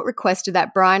arrested, the court requested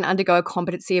that Brian undergo a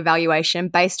competency evaluation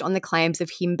based on the claims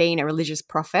of him being a religious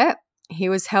prophet. He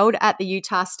was held at the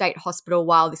Utah State Hospital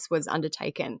while this was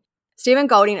undertaken. Stephen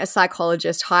Golding, a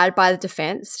psychologist hired by the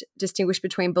defense, distinguished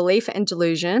between belief and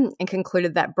delusion and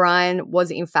concluded that Brian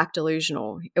was in fact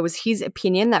delusional. It was his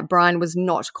opinion that Brian was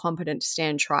not competent to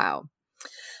stand trial.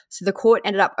 So the court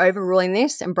ended up overruling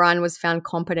this, and Brian was found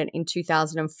competent in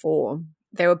 2004.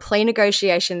 There were plea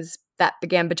negotiations that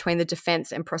began between the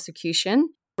defense and prosecution.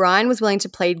 Brian was willing to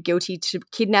plead guilty to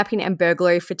kidnapping and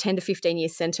burglary for 10 to 15 year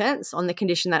sentence on the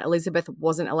condition that Elizabeth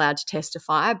wasn't allowed to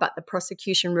testify, but the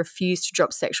prosecution refused to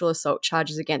drop sexual assault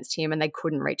charges against him and they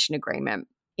couldn't reach an agreement.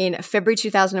 In February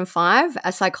 2005,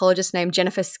 a psychologist named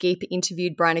Jennifer Skeep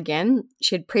interviewed Brian again.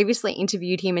 She had previously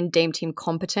interviewed him and deemed him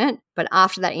competent, but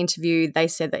after that interview, they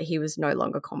said that he was no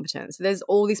longer competent. So there's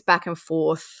all this back and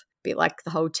forth, a bit like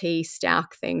the whole T.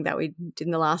 Stark thing that we did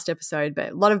in the last episode,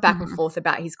 but a lot of back and forth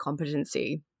about his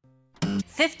competency.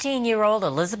 15-year-old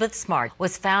Elizabeth Smart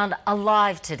was found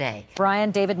alive today.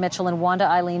 Brian David Mitchell and Wanda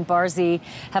Eileen Barzee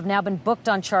have now been booked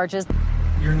on charges.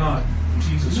 You're not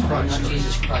Jesus No, Christ. I'm not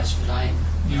Jesus Christ, but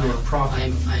You are a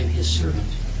prophet. I'm his servant.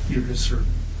 You're his servant.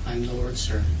 I'm the Lord's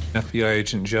servant. FBI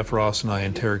agent Jeff Ross and I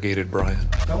interrogated Brian.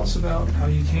 Tell us about how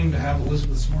you came to have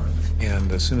Elizabeth Smart.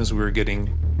 And as soon as we were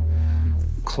getting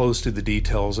close to the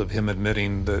details of him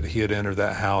admitting that he had entered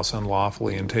that house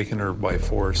unlawfully and taken her by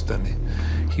force, then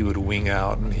he would wing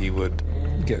out and he would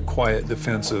get quiet,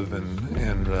 defensive,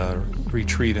 and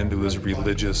retreat into his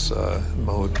religious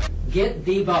mode. Get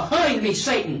thee behind me,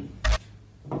 Satan!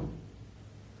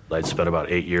 I'd spent about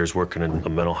 8 years working in a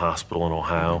mental hospital in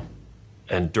Ohio.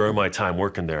 And during my time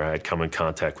working there, I had come in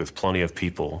contact with plenty of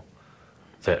people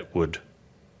that would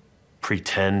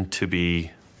pretend to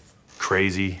be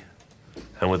crazy.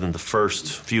 And within the first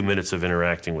few minutes of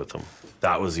interacting with them,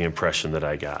 that was the impression that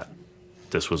I got.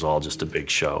 This was all just a big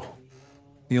show.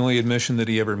 The only admission that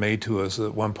he ever made to us,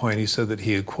 at one point he said that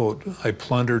he had, quote, "I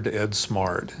plundered Ed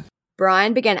Smart."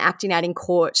 Brian began acting out in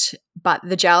court, but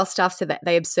the jail staff said that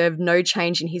they observed no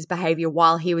change in his behaviour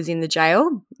while he was in the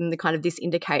jail. And this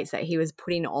indicates that he was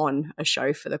putting on a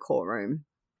show for the courtroom.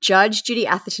 Judge Judy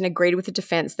Atherton agreed with the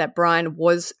defense that Brian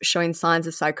was showing signs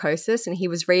of psychosis, and he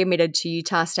was readmitted to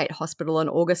Utah State Hospital on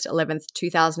August 11th,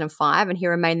 2005, and he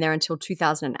remained there until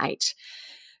 2008.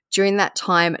 During that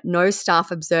time, no staff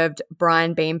observed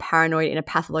Brian being paranoid in a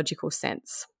pathological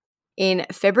sense. In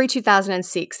February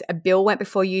 2006, a bill went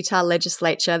before Utah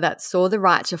legislature that saw the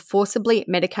right to forcibly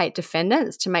medicate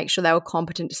defendants to make sure they were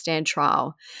competent to stand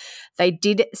trial. They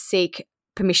did seek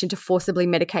permission to forcibly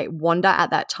medicate Wanda at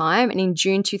that time, and in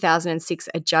June 2006,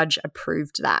 a judge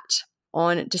approved that.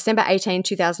 On December 18,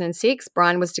 2006,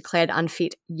 Brian was declared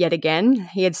unfit yet again.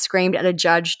 He had screamed at a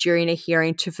judge during a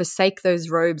hearing to forsake those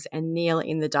robes and kneel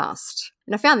in the dust.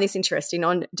 And I found this interesting.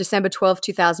 On December 12,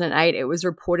 2008, it was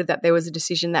reported that there was a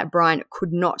decision that Brian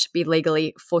could not be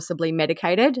legally forcibly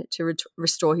medicated to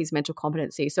restore his mental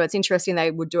competency. So it's interesting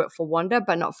they would do it for Wanda,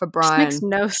 but not for Brian. Which makes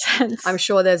no sense. I'm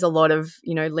sure there's a lot of,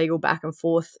 legal back and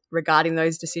forth regarding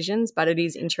those decisions, but it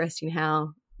is interesting how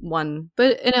and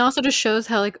it also just shows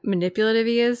how manipulative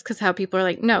he is, because how people are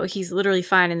like, no, he's literally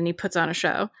fine, and then he puts on a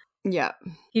show. Yeah.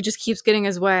 He just keeps getting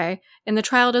his way, and the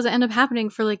trial doesn't end up happening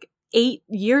for 8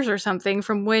 years or something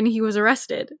from when he was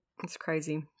arrested. It's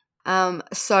crazy.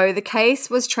 So the case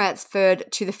was transferred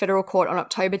to the federal court on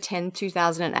October 10,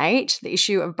 2008. The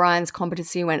issue of Brian's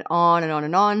competency went on and on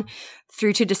and on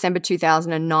through to December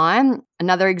 2009.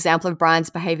 Another example of Brian's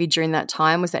behavior during that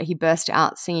time was that he burst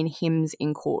out singing hymns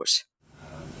in court.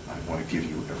 I want to give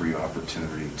you every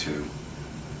opportunity to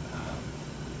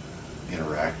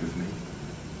interact with me.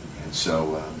 And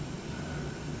so...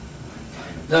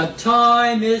 The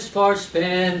time is far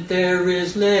spent, there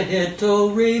is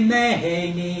little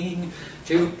remaining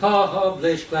to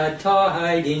publish glad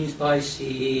tidings by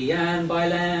sea and by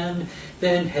land.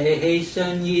 Then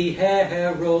hasten ye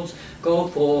heralds, go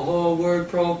forward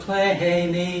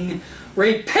proclaiming,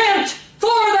 repent, for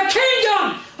the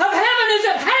kingdom of heaven is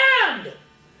at hand!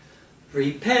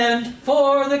 Repent,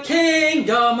 for the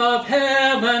kingdom of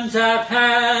heaven's at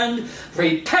hand.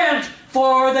 Repent,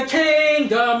 for the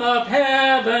kingdom of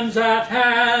heaven's at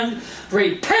hand.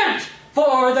 Repent,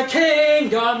 for the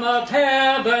kingdom of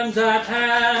heaven's at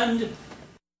hand.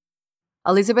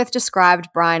 Elizabeth described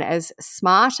Brian as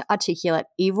smart, articulate,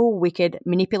 evil, wicked,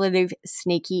 manipulative,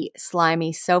 sneaky,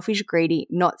 slimy, selfish, greedy,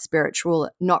 not spiritual,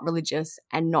 not religious,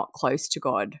 and not close to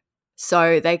God.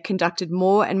 So they conducted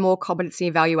more and more competency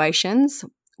evaluations.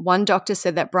 One doctor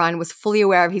said that Brian was fully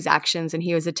aware of his actions and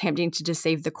he was attempting to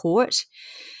deceive the court.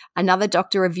 Another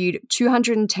doctor reviewed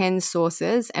 210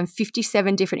 sources and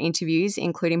 57 different interviews,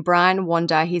 including Brian,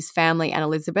 Wanda, his family, and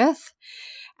Elizabeth.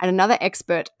 And another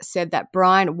expert said that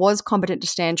Brian was competent to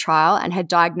stand trial and had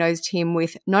diagnosed him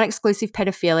with non-exclusive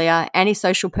pedophilia,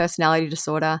 antisocial personality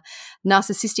disorder,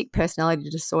 narcissistic personality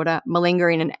disorder,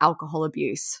 malingering, and alcohol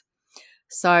abuse.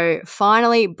 So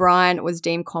finally, Brian was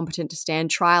deemed competent to stand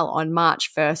trial on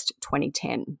March 1st,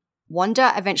 2010.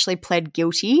 Wanda eventually pled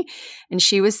guilty, and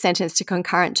she was sentenced to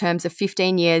concurrent terms of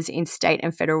 15 years in state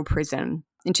and federal prison.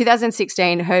 In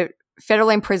 2016, her federal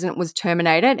imprisonment was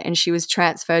terminated and she was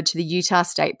transferred to the Utah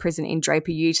State Prison in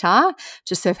Draper, Utah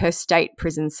to serve her state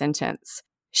prison sentence.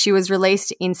 She was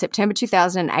released in September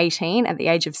 2018 at the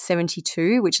age of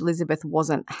 72, which Elizabeth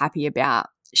wasn't happy about.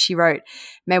 She wrote,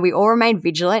 "May we all remain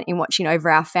vigilant in watching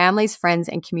over our families, friends,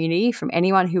 and community from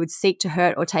anyone who would seek to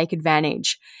hurt or take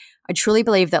advantage. I truly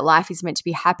believe that life is meant to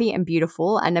be happy and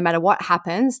beautiful, and no matter what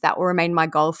happens, that will remain my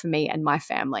goal for me and my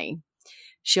family."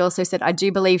 She also said, "I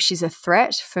do believe she's a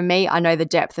threat. For me, I know the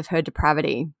depth of her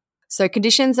depravity." So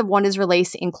conditions of Wanda's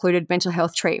release included mental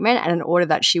health treatment and an order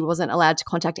that she wasn't allowed to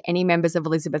contact any members of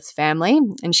Elizabeth's family.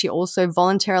 And she also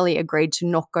voluntarily agreed to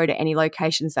not go to any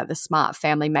locations that the Smart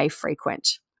family may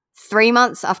frequent. 3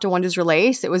 months after Wanda's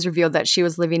release, it was revealed that she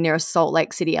was living near a Salt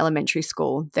Lake City elementary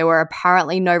school. There were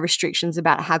apparently no restrictions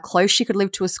about how close she could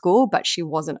live to a school, but she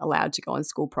wasn't allowed to go on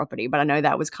school property. But I know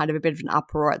that was kind of a bit of an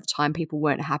uproar at the time. People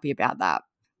weren't happy about that.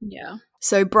 Yeah.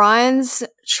 So Brian's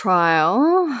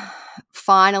trial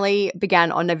finally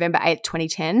began on November 8th,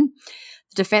 2010.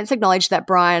 The defense acknowledged that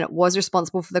Brian was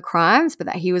responsible for the crimes, but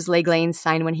that he was legally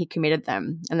insane when he committed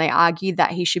them. And they argued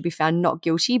that he should be found not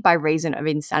guilty by reason of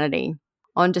insanity.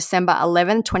 On December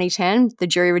 11, 2010, the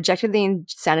jury rejected the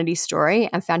insanity story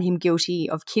and found him guilty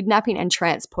of kidnapping and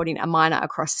transporting a minor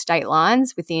across state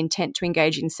lines with the intent to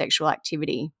engage in sexual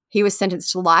activity. He was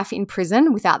sentenced to life in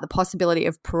prison without the possibility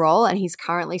of parole, and he's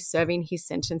currently serving his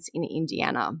sentence in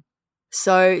Indiana.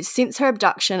 So since her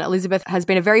abduction, Elizabeth has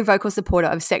been a very vocal supporter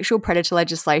of sexual predator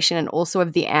legislation and also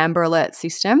of the Amber Alert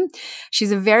system.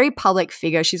 She's a very public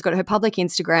figure. She's got her public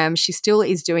Instagram. She still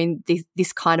is doing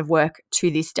this kind of work to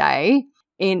this day.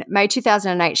 In May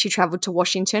 2008, she traveled to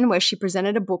Washington where she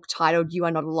presented a book titled You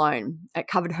Are Not Alone. It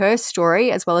covered her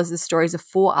story as well as the stories of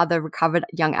 4 other recovered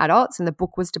young adults, and the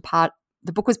book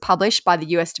was published by the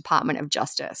U.S. Department of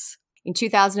Justice. In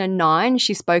 2009,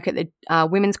 she spoke at the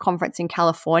Women's Conference in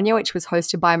California, which was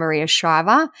hosted by Maria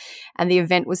Shriver, and the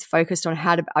event was focused on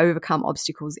how to overcome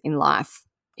obstacles in life.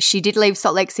 She did leave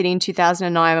Salt Lake City in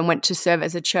 2009 and went to serve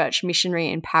as a church missionary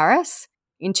in Paris.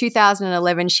 In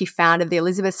 2011, she founded the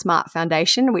Elizabeth Smart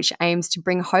Foundation, which aims to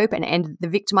bring hope and end the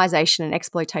victimization and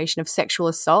exploitation of sexual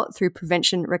assault through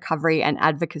prevention, recovery, and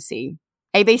advocacy.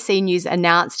 ABC News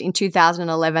announced in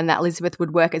 2011 that Elizabeth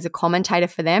would work as a commentator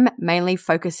for them, mainly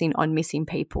focusing on missing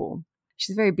people.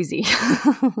 She's very busy.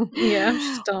 Yeah,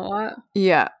 she's done a lot.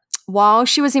 Yeah. While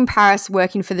she was in Paris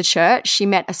working for the church, she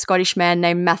met a Scottish man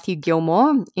named Matthew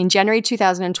Gilmore. In January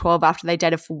 2012, after they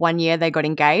dated for 1 year, they got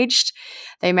engaged.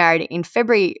 They married in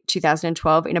February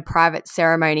 2012 in a private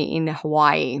ceremony in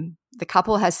Hawaii. The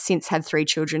couple has since had 3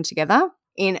 children together.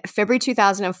 In February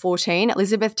 2014,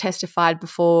 Elizabeth testified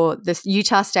before the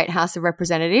Utah State House of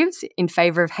Representatives in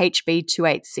favor of HB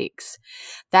 286.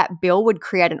 That bill would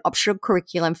create an optional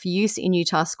curriculum for use in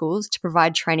Utah schools to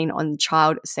provide training on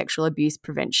child sexual abuse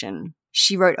prevention.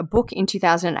 She wrote a book in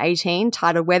 2018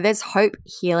 titled Where There's Hope,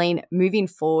 Healing, Moving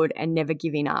Forward, and Never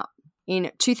Giving Up. In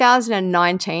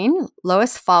 2019,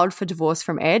 Lois filed for divorce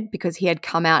from Ed because he had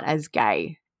come out as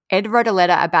gay. Ed wrote a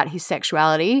letter about his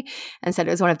sexuality and said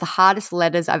it was one of the hardest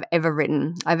letters I've ever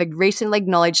written. I've recently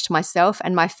acknowledged to myself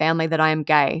and my family that I am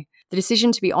gay. The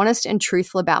decision to be honest and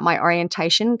truthful about my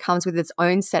orientation comes with its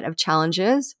own set of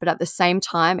challenges, but at the same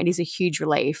time, it is a huge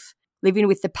relief. Living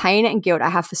with the pain and guilt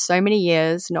I have for so many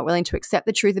years, not willing to accept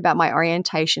the truth about my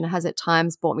orientation, has at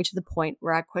times brought me to the point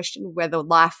where I questioned whether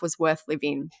life was worth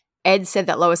living. Ed said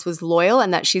that Lois was loyal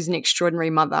and that she's an extraordinary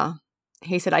mother.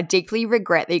 He said, I deeply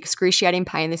regret the excruciating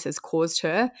pain this has caused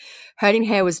her. Hurting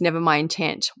her was never my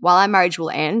intent. While our marriage will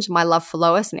end, my love for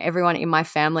Lois and everyone in my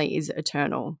family is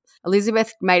eternal.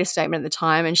 Elizabeth made a statement at the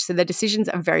time, and she said, "The decisions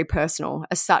are very personal.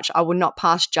 As such, I will not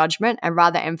pass judgment and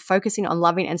rather am focusing on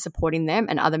loving and supporting them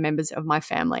and other members of my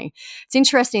family." It's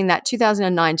interesting that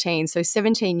 2019, so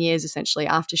 17 years essentially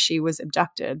after she was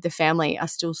abducted, the family are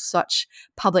still such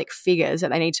public figures that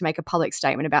they need to make a public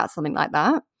statement about something like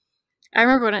that. I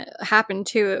remember when it happened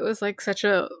too. It was like such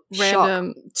a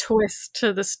random twist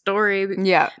to the story.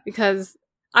 Yeah. Because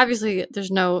obviously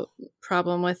there's no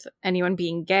problem with anyone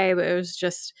being gay, but it was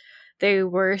just they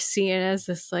were seen as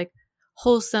this like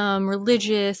wholesome,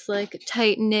 religious, like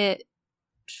tight-knit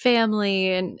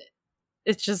family, and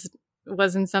it just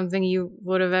wasn't something you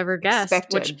would have ever guessed.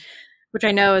 Which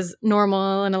I know is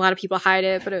normal and a lot of people hide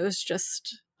it, but it was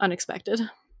just unexpected.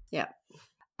 Yeah.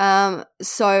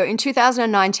 So in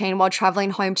 2019, while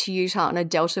traveling home to Utah on a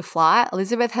Delta flight,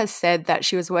 Elizabeth has said that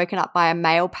she was woken up by a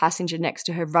male passenger next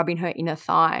to her rubbing her inner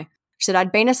thigh. She said,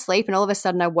 "I'd been asleep and all of a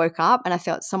sudden I woke up and I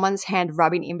felt someone's hand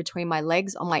rubbing in between my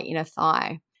legs on my inner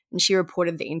thigh." And she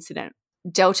reported the incident.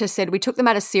 Delta said, "We took the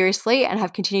matter seriously and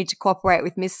have continued to cooperate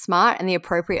with Ms. Smart and the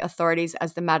appropriate authorities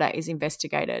as the matter is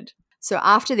investigated." So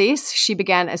after this, she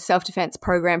began a self-defense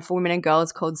program for women and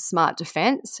girls called Smart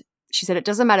Defense. She said, "It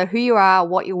doesn't matter who you are,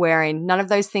 what you're wearing. None of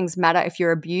those things matter if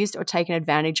you're abused or taken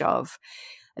advantage of.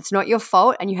 It's not your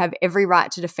fault and you have every right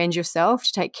to defend yourself,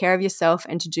 to take care of yourself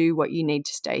and to do what you need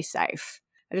to stay safe."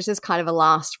 And just as kind of a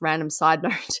last random side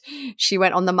note, she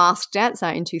went on The Masked Dancer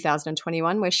in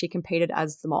 2021 where she competed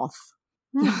as the moth.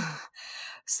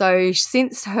 So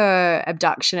since her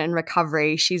abduction and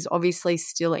recovery, she's obviously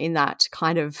still in that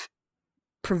kind of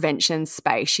prevention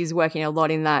space. She's working a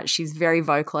lot in that. She's very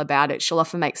vocal about it. She'll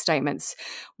often make statements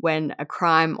when a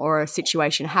crime or a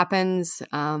situation happens.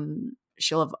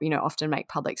 She'll, often make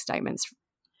public statements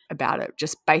about it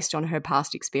just based on her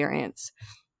past experience.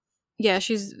 Yeah,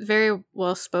 she's very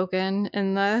well spoken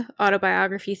in the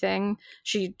autobiography thing.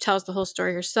 She tells the whole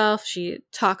story herself. She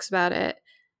talks about it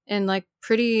in like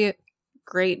pretty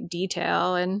great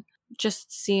detail and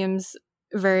just seems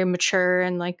very mature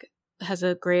and like has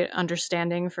a great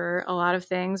understanding for a lot of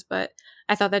things. But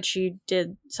I thought that she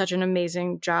did such an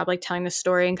amazing job like telling the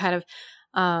story and kind of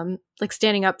like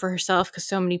standing up for herself, because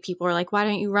so many people are like, "Why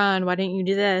didn't you run? Why didn't you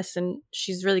do this?" And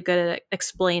she's really good at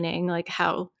explaining like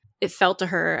how it felt to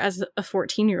her as a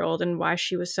 14-year-old and why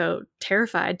she was so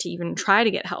terrified to even try to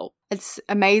get help. It's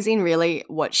amazing, really,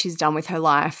 what she's done with her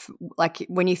life. Like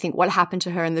when you think what happened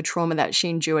to her and the trauma that she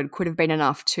endured could have been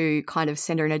enough to kind of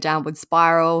send her in a downward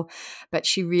spiral. But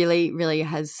she really, really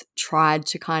has tried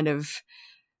to kind of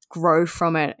grow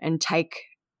from it and take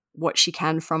what she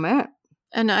can from it.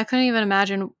 And I couldn't even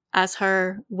imagine as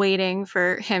her waiting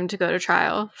for him to go to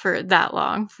trial for that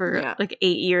long, for like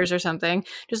 8 years or something,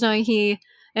 just knowing he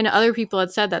and other people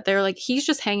had said that they're like, he's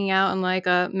just hanging out in like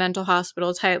a mental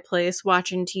hospital type place,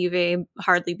 watching TV,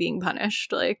 hardly being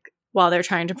punished, like while they're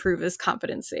trying to prove his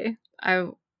competency. I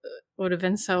would have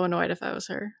been so annoyed if I was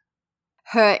her.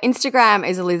 Her Instagram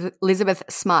is Elizabeth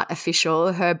Smart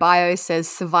Official. Her bio says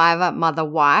survivor, mother,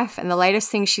 wife. And the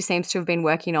latest thing she seems to have been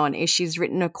working on is she's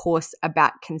written a course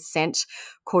about consent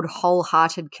called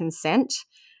Wholehearted Consent.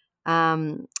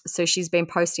 So she's been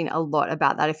posting a lot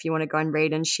about that if you want to go and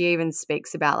read. And she even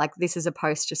speaks about, like, this is a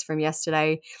post just from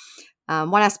yesterday.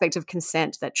 One aspect of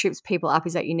consent that trips people up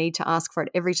is that you need to ask for it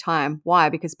every time. Why?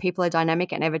 Because people are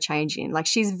dynamic and ever changing. Like,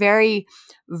 she's very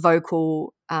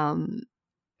vocal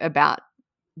about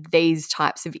these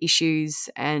types of issues,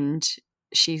 and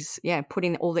she's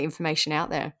putting all the information out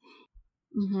there.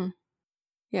 Mm-hmm.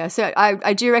 Yeah, so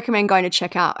I do recommend going to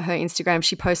check out her Instagram.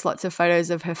 She posts lots of photos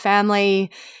of her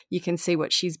family. You can see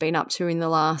what she's been up to in the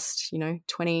last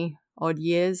 20 odd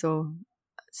years, or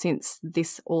since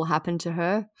this all happened to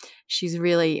her. She's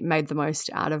really made the most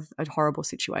out of a horrible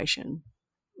situation.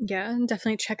 Yeah, and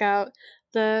definitely check out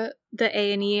the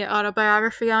A&E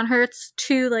autobiography on her. It's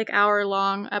 2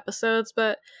 hour-long episodes,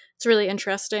 but it's really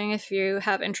interesting if you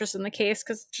have interest in the case,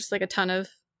 because it's just a ton of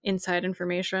inside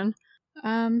information.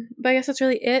 But I guess that's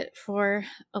really it for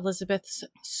Elizabeth's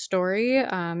story.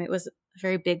 It was a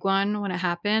very big one when it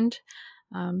happened,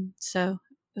 so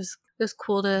it was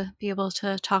cool to be able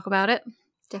to talk about it.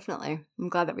 Definitely, I'm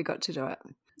glad that we got to do it.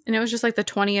 And it was just the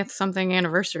 20th something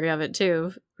anniversary of it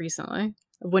too, recently,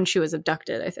 when she was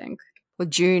abducted, I think. Well,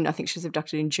 June. I think she was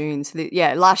abducted in June. So,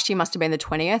 last year must have been the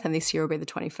 20th, and this year will be the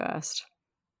 21st.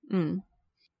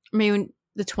 Maybe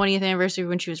the 20th anniversary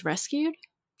when she was rescued?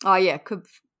 Oh, yeah. Could.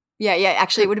 Yeah.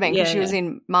 Actually, it would have been because she was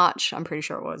in March. I'm pretty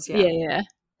sure it was. Yeah. Yeah.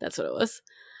 That's what it was.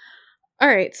 All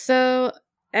right. So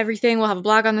everything. We'll have a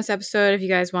blog on this episode. If you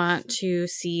guys want to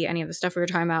see any of the stuff we were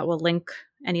talking about, we'll link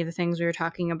any of the things we were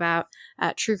talking about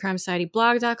at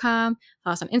truecrimesocietyblog.com.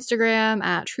 Follow us on Instagram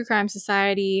at True Crime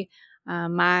Society.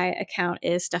 My account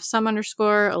is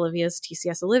StephSum_. Olivia's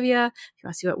TCS Olivia. If you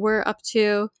want to see what we're up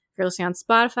to, if you're listening on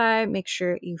Spotify, make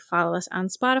sure you follow us on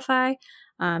Spotify.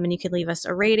 And you can leave us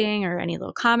a rating or any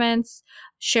little comments.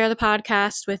 Share the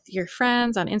podcast with your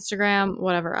friends on Instagram,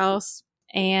 whatever else.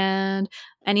 And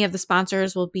any of the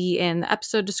sponsors will be in the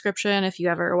episode description if you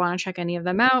ever want to check any of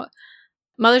them out.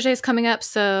 Mother's Day is coming up,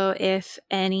 so if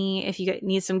you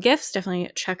need some gifts,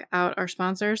 definitely check out our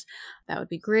sponsors. That would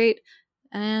be great.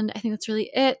 And I think that's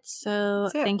really it. So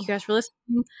thank you guys for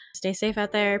listening. Stay safe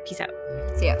out there. Peace out.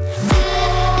 See ya.